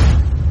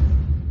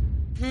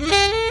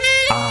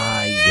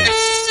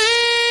 Yes.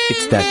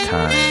 It's that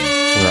time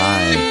where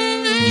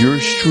I,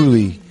 yours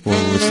truly, will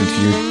listen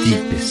to your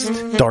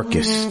deepest,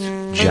 darkest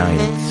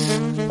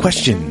Giants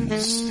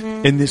questions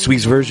in this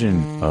week's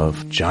version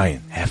of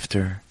Giant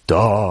After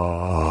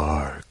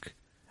Dark.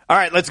 All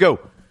right, let's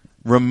go.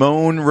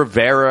 Ramon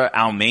Rivera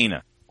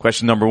Almena.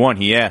 Question number 1,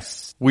 he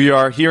asks, we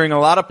are hearing a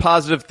lot of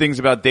positive things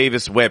about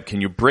Davis Webb.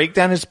 Can you break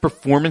down his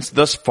performance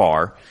thus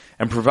far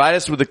and provide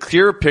us with a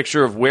clearer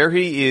picture of where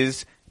he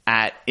is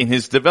at in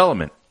his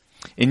development?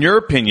 In your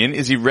opinion,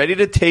 is he ready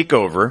to take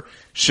over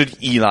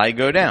should Eli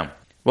go down?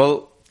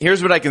 Well,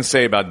 here's what I can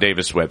say about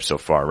Davis Webb so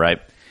far, right?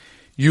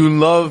 You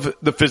love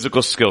the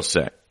physical skill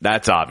set.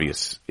 That's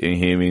obvious. I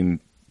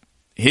mean,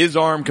 his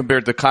arm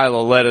compared to Kyle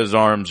Oleta's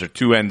arms are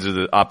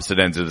opposite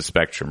ends of the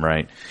spectrum,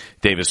 right?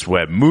 Davis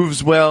Webb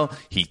moves well.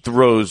 He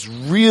throws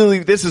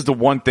this is the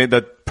one thing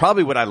that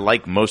probably what I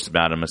like most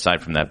about him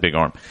aside from that big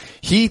arm.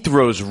 He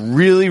throws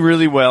really,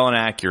 really well and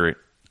accurate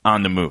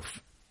on the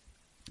move.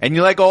 And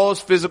you like all his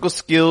physical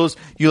skills.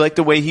 You like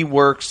the way he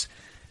works.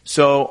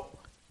 So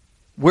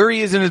where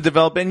he is in his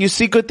development, you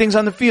see good things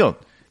on the field.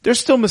 There's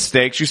still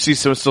mistakes. You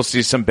still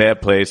see some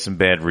bad plays, some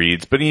bad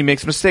reads, but he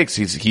makes mistakes.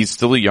 He's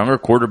still a younger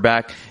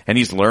quarterback, and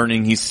he's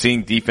learning. He's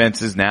seeing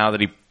defenses now that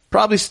he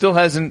probably still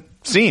hasn't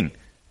seen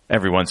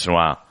every once in a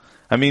while.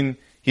 I mean,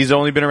 he's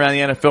only been around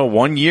the NFL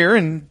 1 year,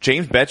 and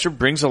James Betcher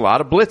brings a lot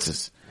of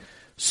blitzes.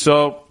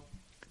 So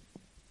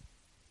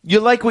you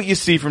like what you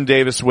see from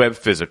Davis Webb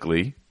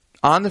physically.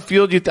 On the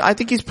field, I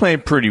think he's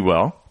playing pretty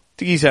well. I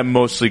think he's had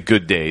mostly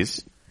good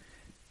days.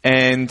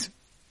 And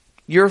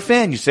you're a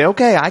fan. You say,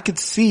 okay, I could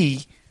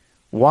see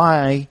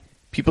why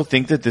people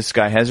think that this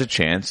guy has a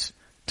chance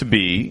to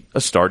be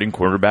a starting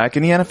quarterback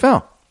in the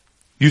NFL.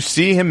 You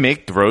see him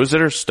make throws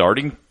that are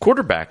starting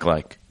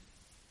quarterback-like.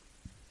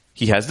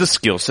 He has the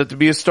skill set to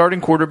be a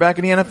starting quarterback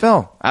in the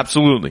NFL.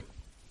 Absolutely.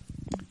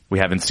 We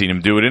haven't seen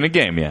him do it in a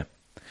game yet.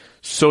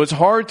 So it's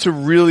hard to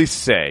really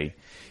say,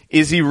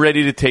 is he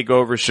ready to take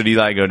over should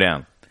Eli go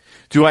down?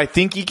 Do I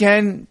think he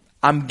can?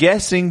 I'm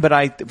guessing,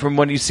 but from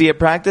what you see at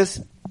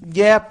practice,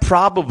 yeah,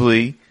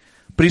 probably.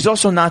 But he's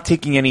also not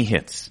taking any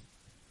hits.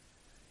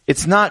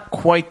 It's not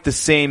quite the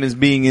same as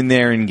being in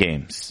there in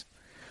games.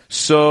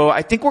 So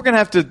I think we're going to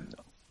have to,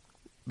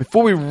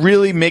 before we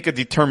really make a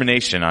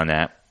determination on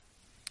that,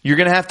 you're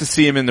going to have to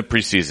see him in the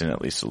preseason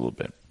at least a little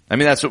bit. I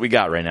mean, that's what we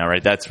got right now,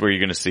 right? That's where you're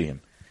going to see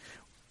him.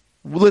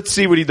 Well, let's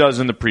see what he does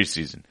in the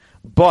preseason.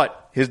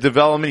 But his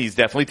development, he's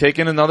definitely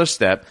taken another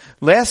step.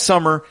 Last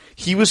summer,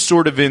 he was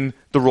sort of in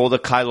the role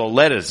that Kyle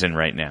Oleta's in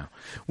right now,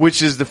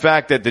 which is the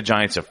fact that the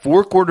Giants have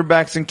 4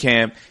 quarterbacks in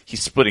camp.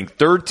 He's splitting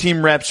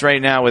third-team reps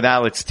right now with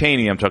Alex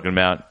Taney. I'm talking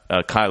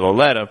about Kyle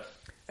Oleta.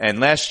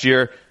 And last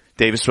year,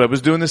 Davis Webb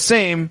was doing the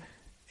same.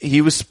 He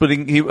was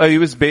splitting. He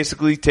was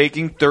basically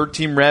taking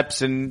third-team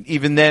reps, and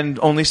even then,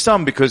 only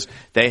some because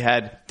they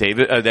had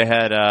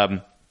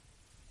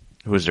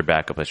who was their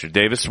backup last year?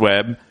 Davis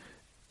Webb.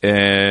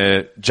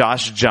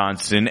 Josh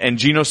Johnson and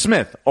Geno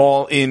Smith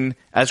all in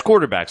as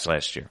quarterbacks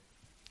last year.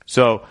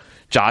 So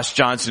Josh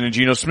Johnson and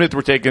Geno Smith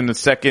were taking the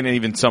second and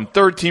even some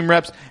third team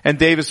reps, and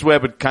Davis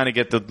Webb would kind of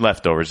get the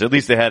leftovers. At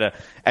least they had an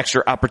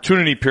extra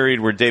opportunity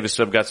period where Davis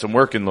Webb got some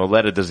work, and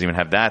Oleta doesn't even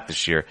have that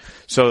this year.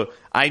 So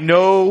I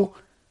know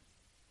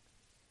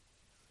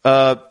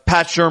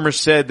Pat Shurmur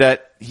said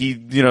that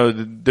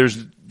there's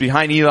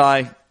behind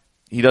Eli,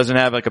 he doesn't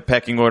have like a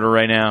pecking order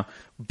right now,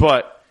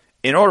 but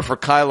in order for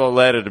Kyle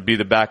Oleta to be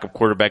the backup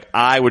quarterback,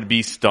 I would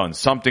be stunned.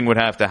 Something would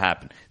have to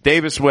happen.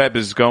 Davis Webb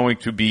is going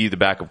to be the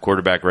backup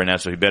quarterback right now,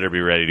 so he better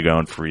be ready to go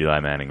in for Eli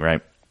Manning,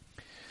 right?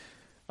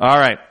 All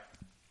right.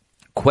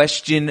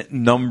 Question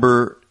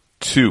number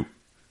 2.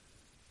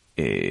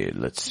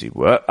 Let's see.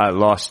 What? I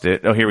lost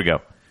it. Oh, here we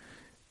go.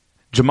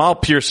 Jamal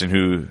Pearson,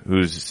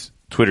 whose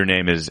Twitter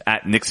name is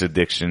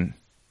 @NixAddiction,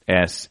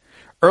 asks,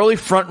 early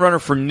front runner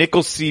for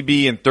nickel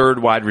CB and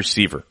third wide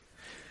receiver.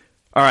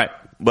 All right.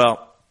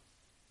 Well,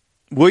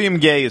 William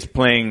Gay is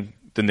playing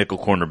the nickel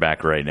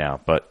cornerback right now,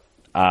 but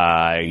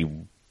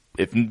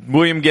if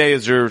William Gay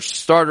is your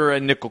starter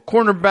at nickel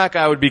cornerback,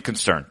 I would be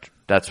concerned.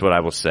 That's what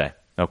I will say.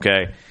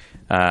 Okay?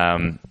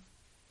 Haven't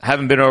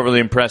been overly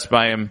impressed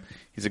by him.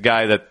 He's a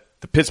guy that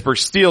the Pittsburgh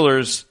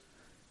Steelers,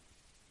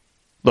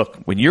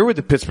 look, when you're with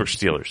the Pittsburgh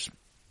Steelers,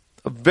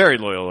 a very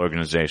loyal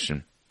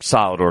organization,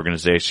 solid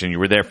organization, you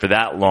were there for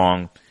that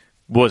long,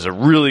 was a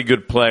really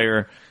good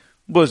player,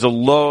 was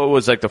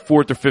like the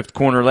 4th or 5th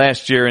corner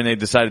last year, and they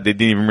decided they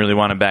didn't even really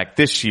want him back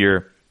this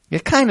year. You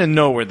kind of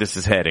know where this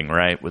is heading,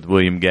 right, with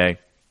William Gay.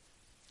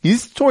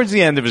 He's towards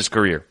the end of his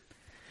career.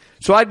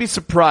 So I'd be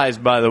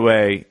surprised, by the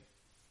way,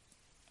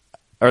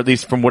 or at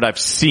least from what I've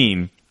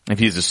seen, if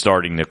he's a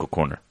starting nickel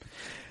corner.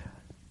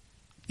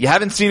 You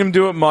haven't seen him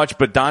do it much,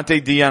 but Dante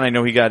Dion, I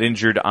know he got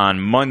injured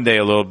on Monday,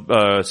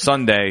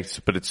 Sunday,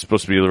 but it's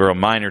supposed to be a real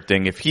minor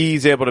thing. If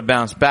he's able to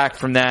bounce back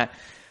from that,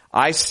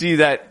 I see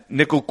that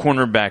nickel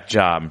cornerback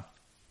job.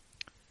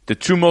 The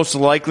 2 most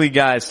likely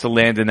guys to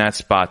land in that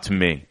spot to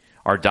me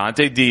are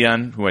Dante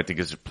Dion, who I think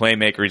is a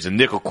playmaker. He's a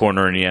nickel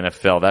corner in the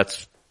NFL.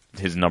 That's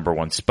his number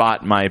one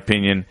spot, in my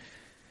opinion.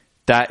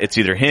 That it's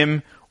either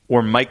him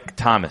or Mike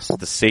Thomas,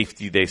 the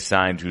safety they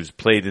signed, who's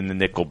played in the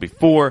nickel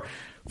before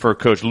for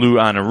Coach Lou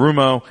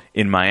Anarumo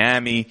in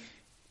Miami.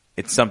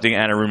 It's something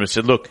Anarumo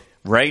said, look,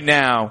 right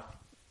now,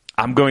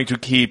 I'm going to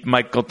keep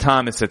Michael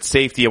Thomas at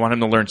safety. I want him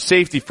to learn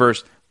safety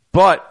first,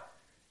 but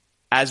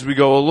as we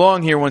go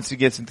along here, once he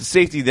gets into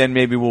safety, then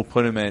maybe we'll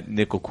put him at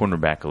nickel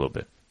cornerback a little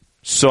bit.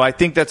 So I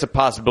think that's a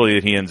possibility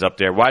that he ends up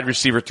there. Wide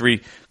receiver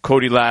 3,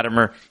 Cody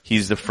Latimer.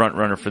 He's the front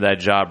runner for that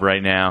job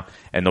right now,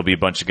 and there'll be a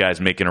bunch of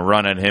guys making a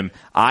run at him.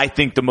 I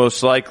think the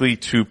most likely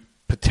to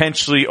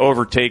potentially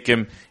overtake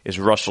him is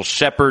Russell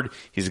Shepard.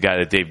 He's a guy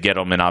that Dave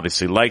Gettleman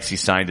obviously likes. He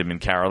signed him in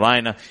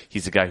Carolina.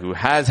 He's a guy who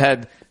has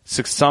had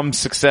some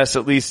success,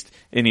 at least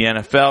in the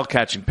NFL,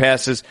 catching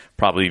passes,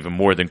 probably even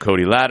more than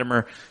Cody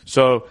Latimer.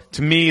 So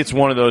to me, it's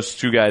one of those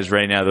two guys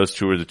right now. Those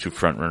two are the two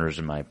front runners,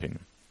 in my opinion.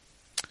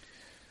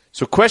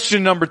 So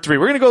question number 3.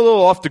 We're going to go a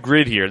little off the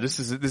grid here. This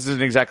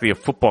isn't exactly a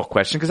football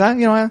question because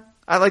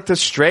I like to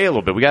stray a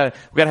little bit. We got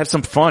to have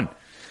some fun.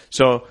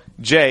 So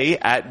Jay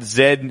at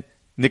Zed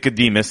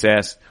Nicodemus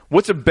asked,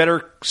 what's a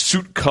better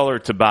suit color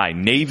to buy?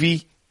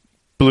 Navy,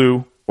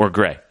 blue, or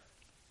gray?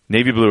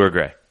 Navy, blue, or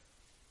gray?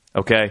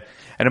 Okay?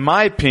 And in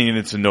my opinion,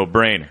 it's a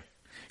no-brainer.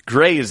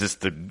 Gray is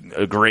just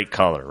a great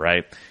color,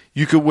 right?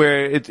 You could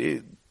wear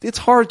it. It's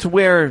hard to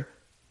wear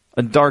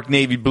a dark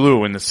navy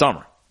blue in the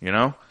summer, you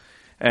know?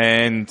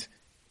 And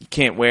you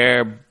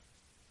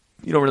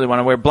don't really want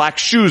to wear black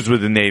shoes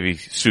with a navy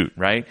suit,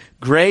 right?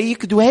 Gray, you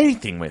could do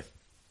anything with.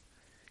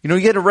 You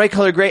get a right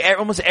color gray,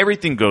 almost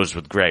everything goes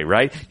with gray,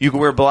 right? You could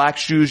wear black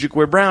shoes, you could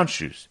wear brown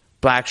shoes.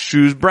 Black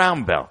shoes,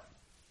 brown belt.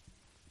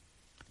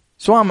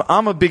 So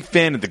I'm a big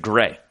fan of the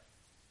gray.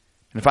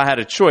 And if I had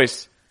a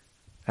choice,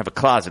 I have a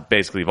closet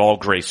basically of all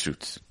gray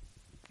suits.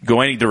 Go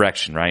any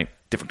direction, right?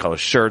 Different color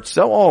shirts,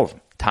 so all of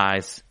them.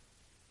 Ties,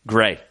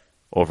 gray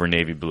over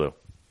navy blue.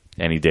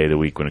 Any day of the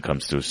week when it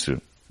comes to a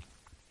suit.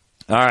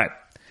 All right.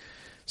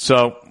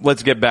 So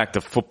let's get back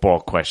to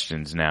football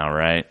questions now,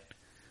 right?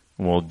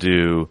 We'll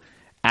do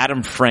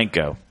Adam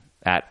Franco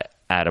at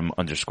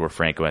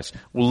Adam_Franco asks,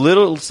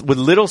 with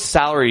little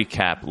salary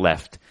cap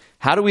left,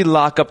 how do we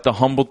lock up the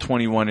humble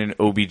 21 in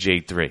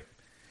OBJ3?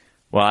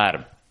 Well,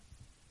 Adam,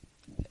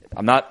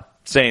 I'm not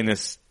saying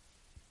this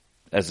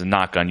as a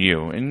knock on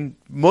you, and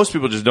most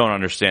people just don't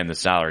understand the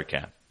salary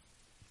cap.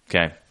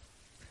 Okay?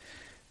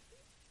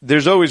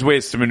 There's always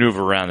ways to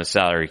maneuver around the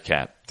salary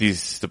cap.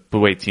 The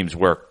way teams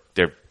work,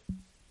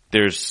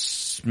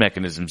 there's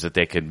mechanisms that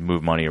they could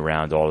move money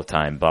around all the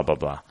time, blah, blah,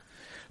 blah.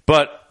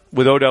 But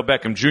with Odell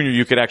Beckham Jr.,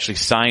 you could actually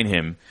sign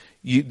him.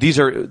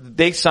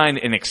 They signed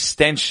an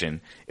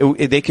extension.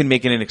 They can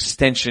make it an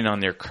extension on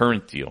their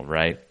current deal,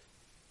 right?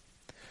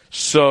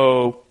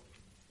 So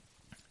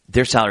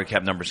their salary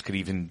cap numbers could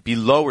even be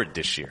lowered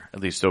this year. At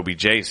least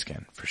OBJ's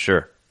can, for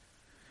sure.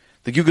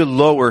 Like you could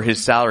lower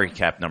his salary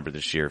cap number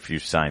this year if you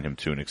sign him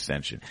to an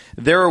extension.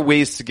 There are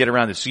ways to get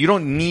around this. So you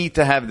don't need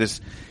to have this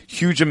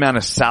huge amount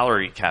of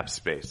salary cap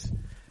space.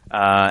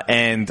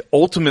 And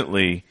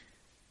ultimately,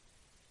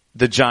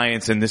 the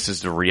Giants, and this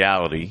is the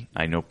reality,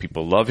 I know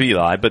people love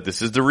Eli, but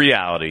this is the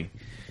reality,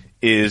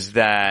 is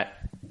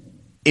that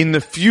in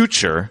the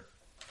future,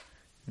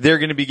 they're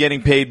going to be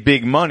getting paid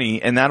big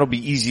money, and that'll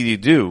be easy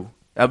to do.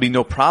 That'll be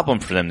no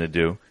problem for them to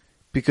do,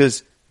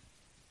 because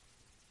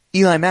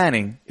Eli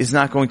Manning is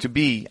not going to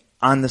be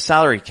on the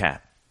salary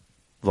cap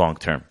long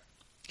term.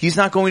 He's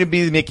not going to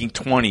be making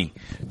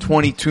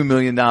 $22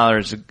 million,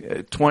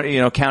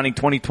 counting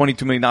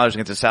 $22 million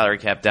against the salary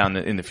cap down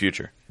in the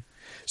future.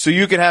 So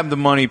you can have the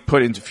money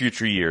put into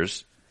future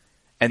years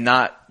and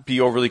not be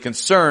overly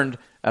concerned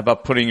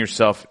about putting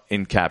yourself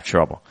in cap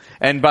trouble.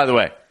 And by the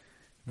way,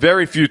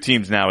 very few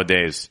teams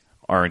nowadays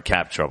are in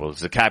cap trouble.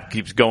 The cap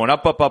keeps going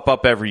up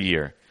every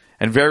year.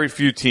 And very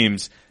few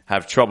teams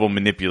have trouble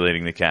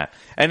manipulating the cap.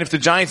 And if the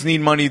Giants need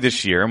money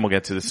this year, and we'll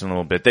get to this in a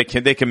little bit, they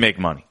can make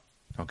money.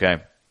 Okay?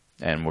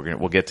 And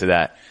we'll get to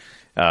that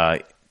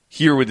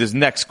here with this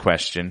next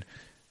question,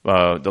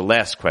 the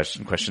last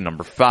question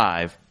number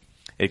 5.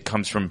 It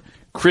comes from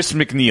Chris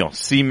McNeil,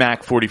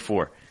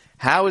 CMac44.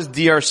 How is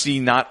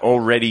DRC not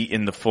already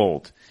in the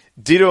fold?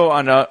 Ditto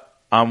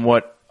on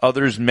what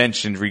others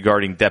mentioned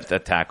regarding depth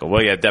at tackle.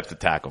 Well, yeah, depth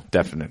at tackle,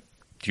 definite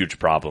huge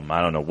problem.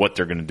 I don't know what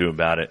they're going to do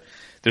about it.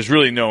 There's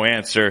really no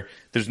answer.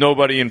 There's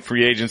nobody in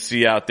free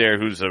agency out there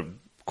who's a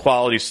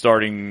quality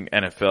starting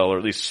NFL or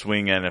at least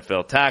swing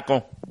NFL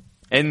tackle.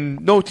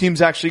 And no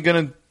team's actually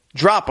going to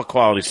drop a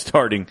quality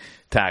starting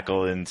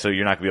tackle, and so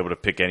you're not going to be able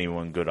to pick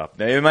anyone good up.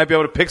 They might be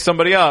able to pick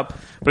somebody up,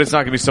 but it's not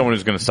going to be someone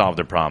who's going to solve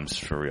their problems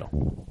for real.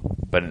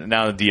 But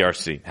now the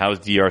DRC. How is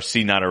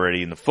DRC not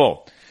already in the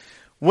fold?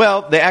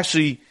 Well,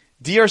 DRC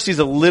is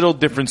a little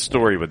different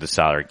story with the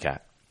salary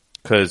cap.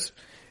 Because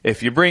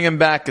if you bring him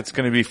back, it's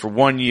going to be for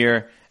 1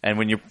 year, and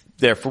when you're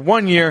there for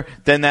 1 year,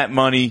 then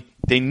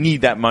they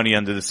need that money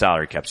under the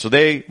salary cap. So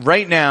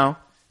right now,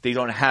 they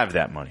don't have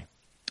that money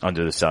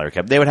under the salary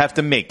cap. They would have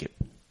to make it.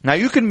 Now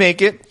you can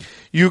make it.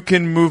 You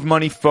can move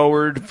money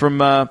forward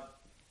from a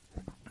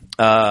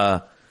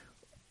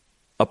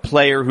a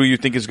player who you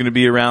think is going to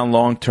be around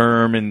long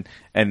term and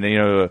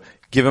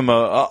give him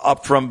a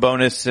upfront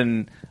bonus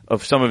and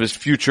of some of his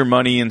future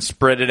money and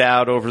spread it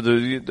out over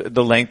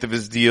the length of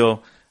his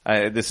deal.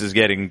 This is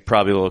getting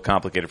probably a little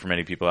complicated for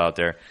many people out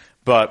there,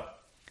 but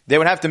they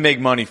would have to make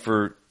money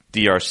for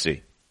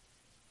DRC.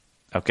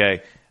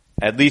 Okay?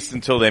 At least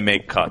until they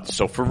make cuts.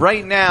 So for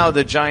right now,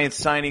 the Giants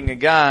signing a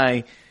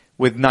guy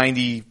with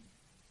 90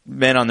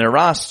 men on their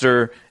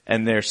roster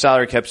and their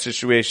salary cap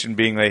situation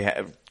being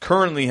they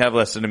currently have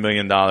less than $1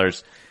 million,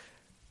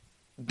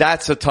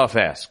 that's a tough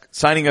ask.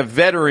 Signing a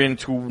veteran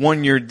to a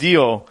 1-year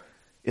deal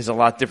is a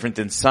lot different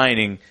than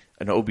signing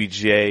an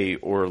OBJ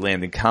or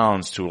Landon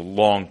Collins to a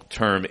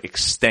long-term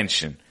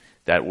extension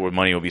that where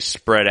money will be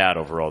spread out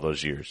over all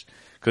those years.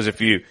 Because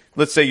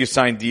let's say you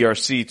sign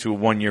DRC to a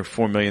 1-year,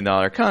 $4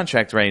 million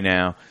contract right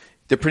now,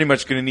 they're pretty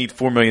much going to need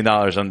 $4 million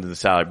under the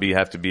salary. But you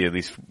have to be at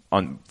least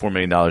 $4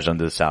 million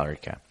under the salary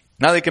cap.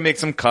 Now they can make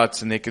some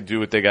cuts and they could do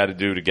what they got to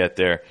do to get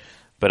there.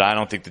 But I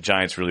don't think the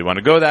Giants really want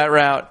to go that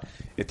route.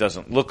 It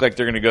doesn't look like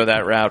they're going to go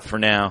that route for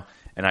now.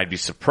 And I'd be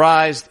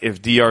surprised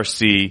if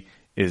DRC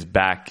is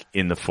back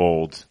in the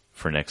fold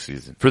for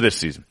this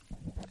season.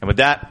 And with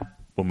that,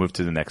 we'll move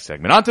to the next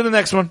segment. On to the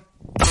next one.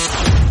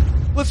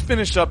 Let's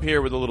finish up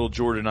here with a little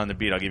Jordan on the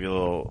beat. I'll give you a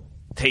little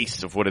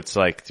taste of what it's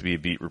like to be a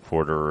beat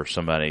reporter or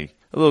somebody.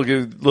 A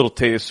little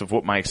taste of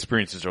what my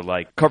experiences are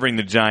like covering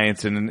the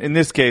Giants. And in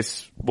this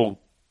case, we'll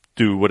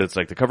do what it's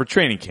like to cover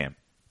training camp.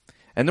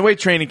 And the way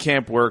training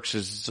camp works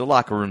is the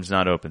locker room's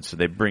not open. So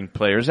they bring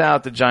players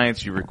out, the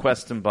Giants, you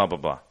request them, blah, blah,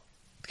 blah.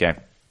 Okay?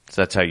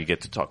 So that's how you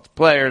get to talk to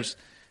players.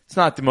 It's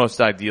not the most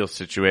ideal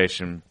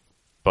situation,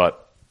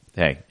 but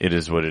hey, it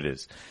is what it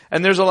is.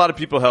 And there's a lot of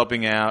people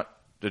helping out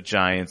the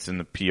Giants and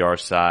the PR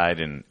side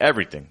and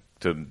everything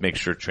to make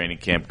sure training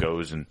camp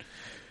goes and,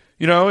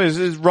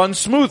 is run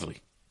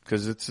smoothly.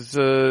 Cause it's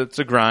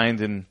a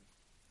grind and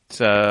it's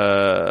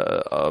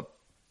an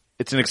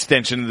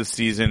extension of the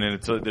season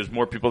and there's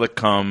more people that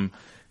come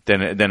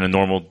than a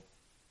normal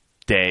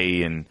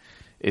day and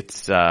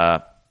it's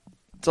a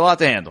lot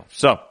to handle.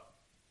 So,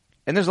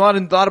 and there's a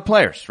lot of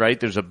players, right?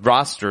 There's a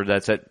roster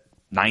that's at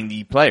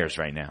 90 players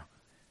right now.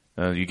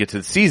 You get to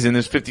the season,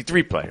 there's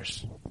 53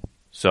 players.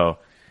 So,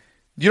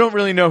 you don't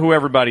really know who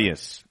everybody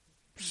is.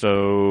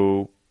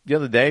 So, the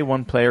other day,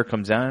 one player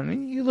comes out,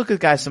 and you look at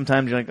guys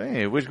sometimes, you're like,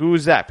 hey, who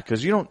is that?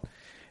 Because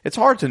it's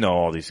hard to know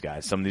all these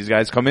guys. Some of these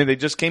guys come in, they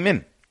just came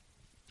in.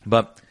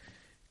 But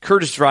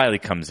Curtis Riley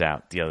comes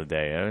out the other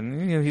day,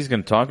 and he's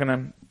going to talk,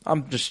 and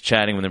I'm just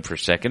chatting with him for a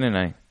second,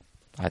 and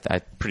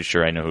I'm pretty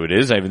sure I know who it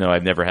is, even though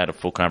I've never had a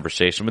full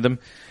conversation with him.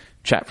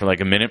 Chat for like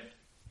a minute.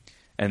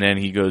 And then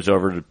he goes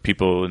over to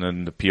people, and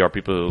then the PR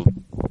people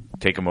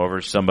take him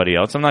over to somebody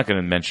else. I'm not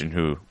going to mention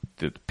who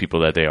the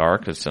people that they are,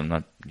 because I'm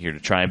not here to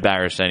try and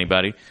embarrass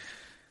anybody.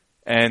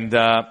 And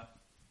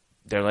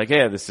they're like,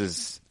 "Yeah, this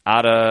is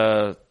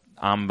Ada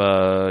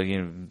Amba,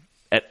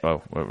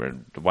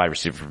 the wide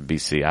receiver from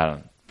BC.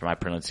 For my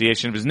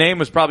pronunciation of his name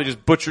was probably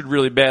just butchered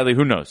really badly.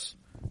 Who knows?"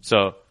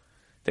 So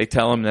they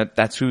tell him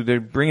that's who they're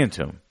bringing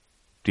to him.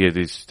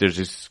 There's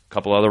this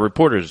couple other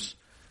reporters,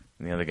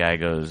 and the other guy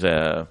goes.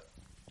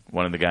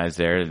 One of the guys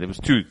there, there was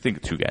two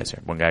guys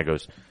there. One guy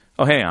goes,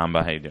 "Oh, hey,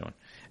 Amba, how you doing?"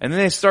 And then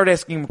they start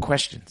asking him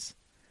questions.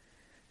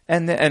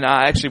 And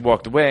I actually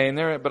walked away,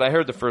 but I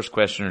heard the first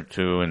question or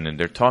two, and then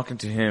they're talking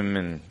to him,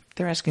 and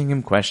they're asking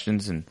him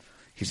questions, and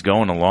he's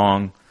going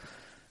along.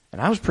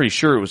 And I was pretty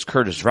sure it was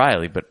Curtis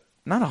Riley, but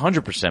not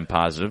 100%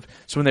 positive.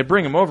 So when they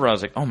bring him over, I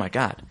was like, oh my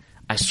God,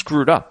 I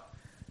screwed up.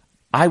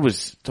 I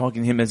was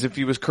talking to him as if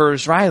he was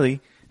Curtis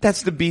Riley.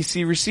 That's the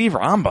BC receiver,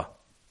 Amba.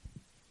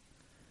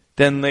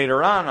 Then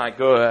later on, I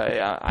go,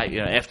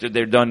 after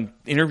they're done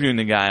interviewing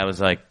the guy, I was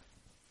like,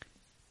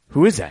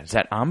 who is that? Is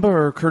that Amba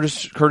or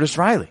Curtis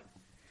Riley?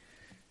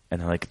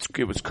 And they're like,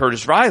 it was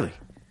Curtis Riley.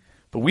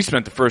 But we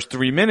spent the first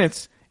 3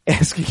 minutes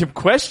asking him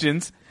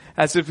questions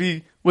as if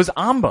he was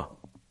Amba.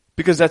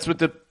 Because that's what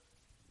the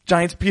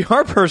Giants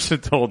PR person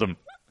told him.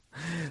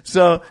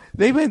 So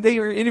they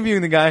were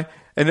interviewing the guy,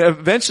 and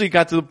eventually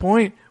got to the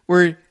point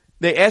where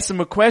they asked him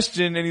a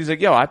question, and he's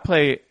like, I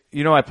play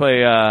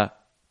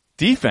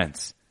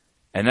defense.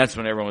 And that's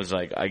when everyone was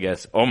like, I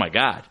guess, oh my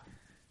God,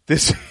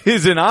 this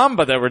is an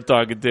Amba that we're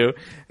talking to.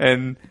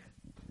 And,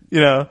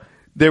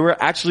 they were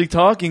actually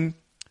talking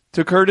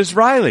to Curtis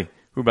Riley,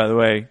 who, by the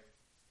way,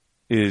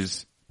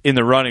 is in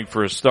the running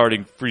for a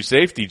starting free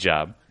safety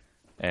job.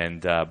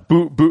 And,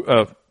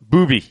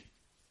 Booby,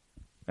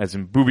 as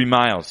in Booby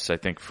Miles, I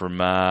think, from,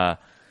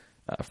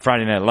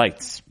 Friday Night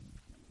Lights.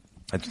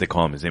 That's what they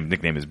call him. His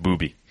nickname is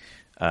Booby.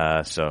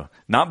 So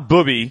not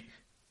Booby,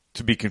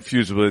 to be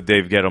confused with what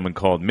Dave Gettleman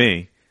called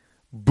me.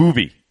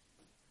 Booby.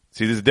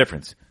 See, there's a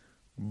difference.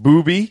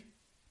 Booby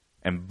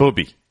and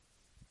Booby.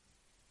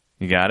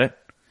 You got it?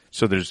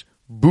 So there's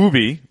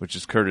Booby, which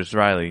is Curtis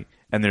Riley,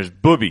 and there's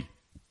Booby,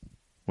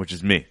 which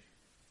is me,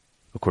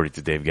 according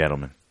to Dave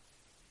Gettleman.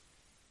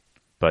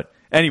 But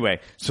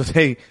anyway, so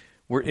they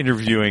were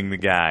interviewing the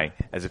guy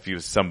as if he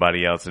was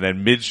somebody else, and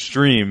then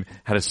midstream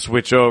had to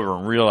switch over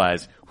and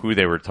realize who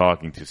they were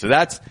talking to. So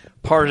that's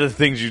part of the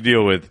things you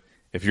deal with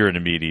if you're in the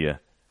media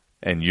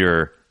and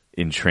you're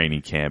in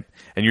training camp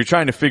and you're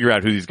trying to figure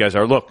out who these guys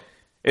are. Look,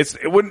 it's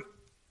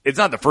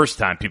not the first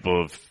time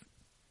people have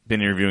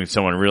been interviewing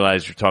someone and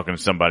realize you're talking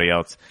to somebody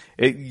else.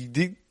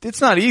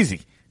 It's not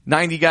easy.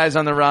 90 guys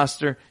on the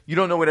roster. You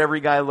don't know what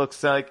every guy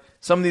looks like.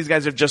 Some of these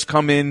guys have just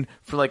come in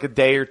for like a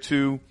day or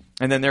two,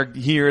 and then they're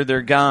here,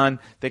 they're gone.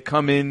 They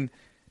come in.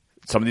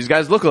 Some of these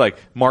guys look like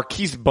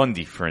Marquise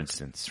Bundy, for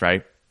instance,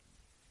 right?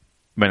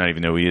 You might not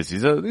even know who he is.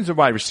 He's a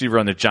wide receiver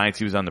on the Giants.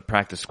 He was on the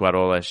practice squad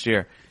all last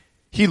year.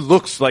 He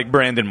looks like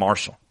Brandon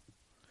Marshall.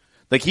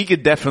 Like I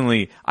could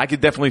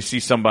definitely see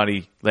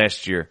somebody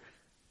last year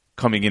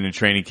coming in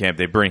training camp.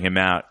 They bring him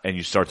out and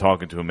you start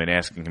talking to him and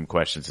asking him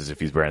questions as if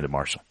he's Brandon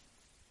Marshall.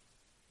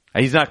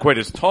 And he's not quite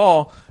as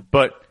tall,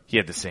 but he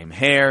had the same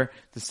hair,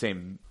 the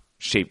same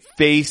shaped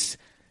face.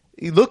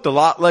 He looked a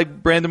lot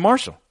like Brandon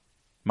Marshall,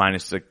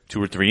 minus like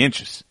 2 or 3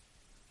 inches.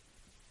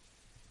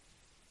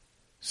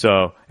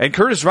 So, and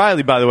Curtis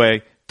Riley, by the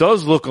way,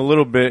 does look a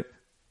little bit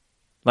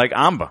like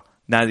Amba.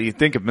 Now that I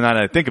think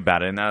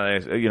about it, and now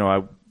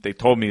that they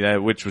told me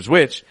that which was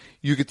which,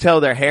 you could tell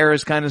their hair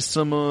is kind of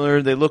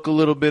similar. They look a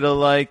little bit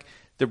alike.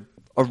 They're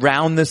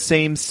around the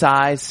same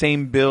size,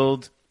 same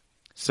build.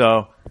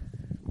 So,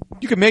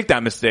 you can make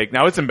that mistake.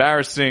 Now it's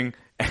embarrassing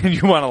and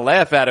you want to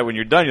laugh at it when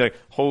you're done. You're like,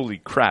 holy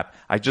crap.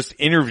 I just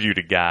interviewed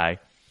a guy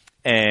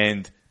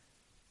and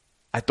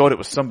I thought it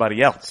was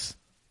somebody else.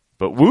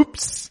 But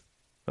whoops,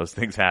 those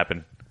things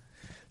happen.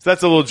 So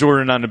that's a little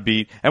Jordan on the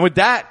beat. And with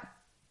that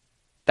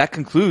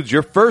concludes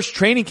your first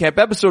training camp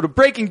episode of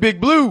Breaking Big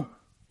Blue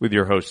with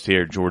your host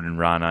here, Jordan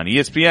Ron on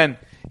ESPN,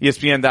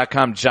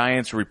 ESPN.com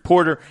Giants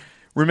reporter.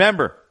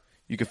 Remember,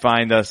 you can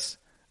find us,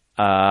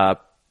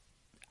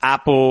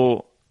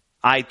 Apple,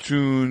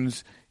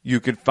 iTunes.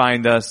 You can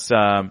find us,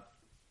 I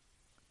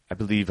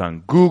believe on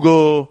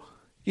Google.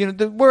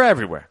 We're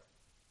everywhere.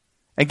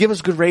 And give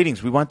us good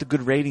ratings. We want the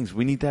good ratings.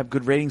 We need to have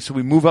good ratings so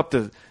we move up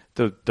the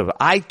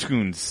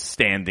iTunes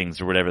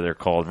standings or whatever they're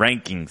called,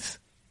 rankings.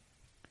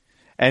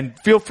 And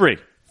feel free.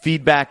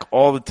 Feedback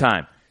all the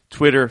time.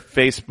 Twitter,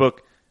 Facebook,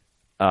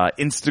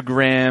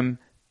 Instagram,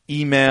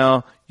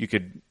 email. You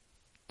could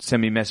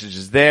send me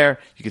messages there.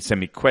 You could send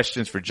me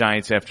questions for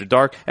Giants After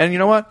Dark. And you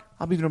know what?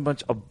 I'll be doing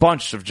a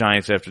bunch of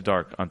Giants After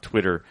Dark on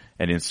Twitter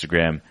and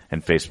Instagram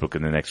and Facebook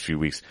in the next few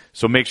weeks.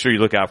 So make sure you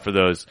look out for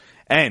those.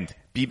 And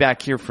be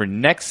back here for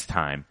next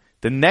time,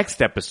 the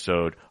next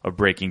episode of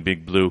Breaking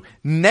Big Blue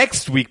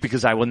next week,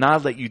 because I will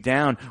not let you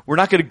down. We're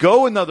not going to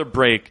go another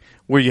break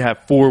where you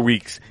have 4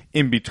 weeks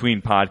in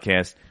between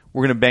podcasts.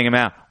 We're going to bang them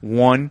out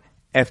one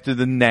after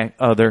the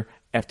other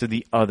after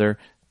the other.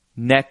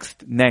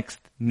 Next.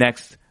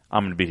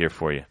 I'm going to be here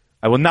for you.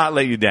 I will not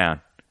let you down.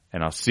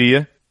 And I'll see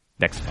you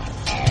next time.